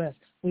and they're blessed.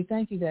 We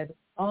thank you that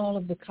all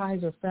of the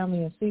Kaiser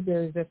family and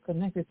Seaberries that's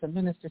connected to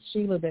Minister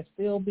Sheila that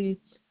still be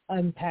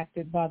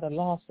impacted by the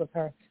loss of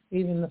her,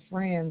 even the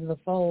friends, the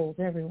foes,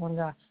 everyone,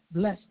 God,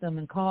 bless them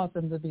and cause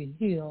them to be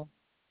healed,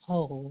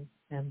 whole,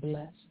 and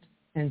blessed.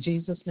 In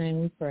Jesus'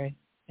 name we pray.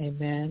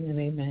 Amen and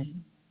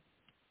amen.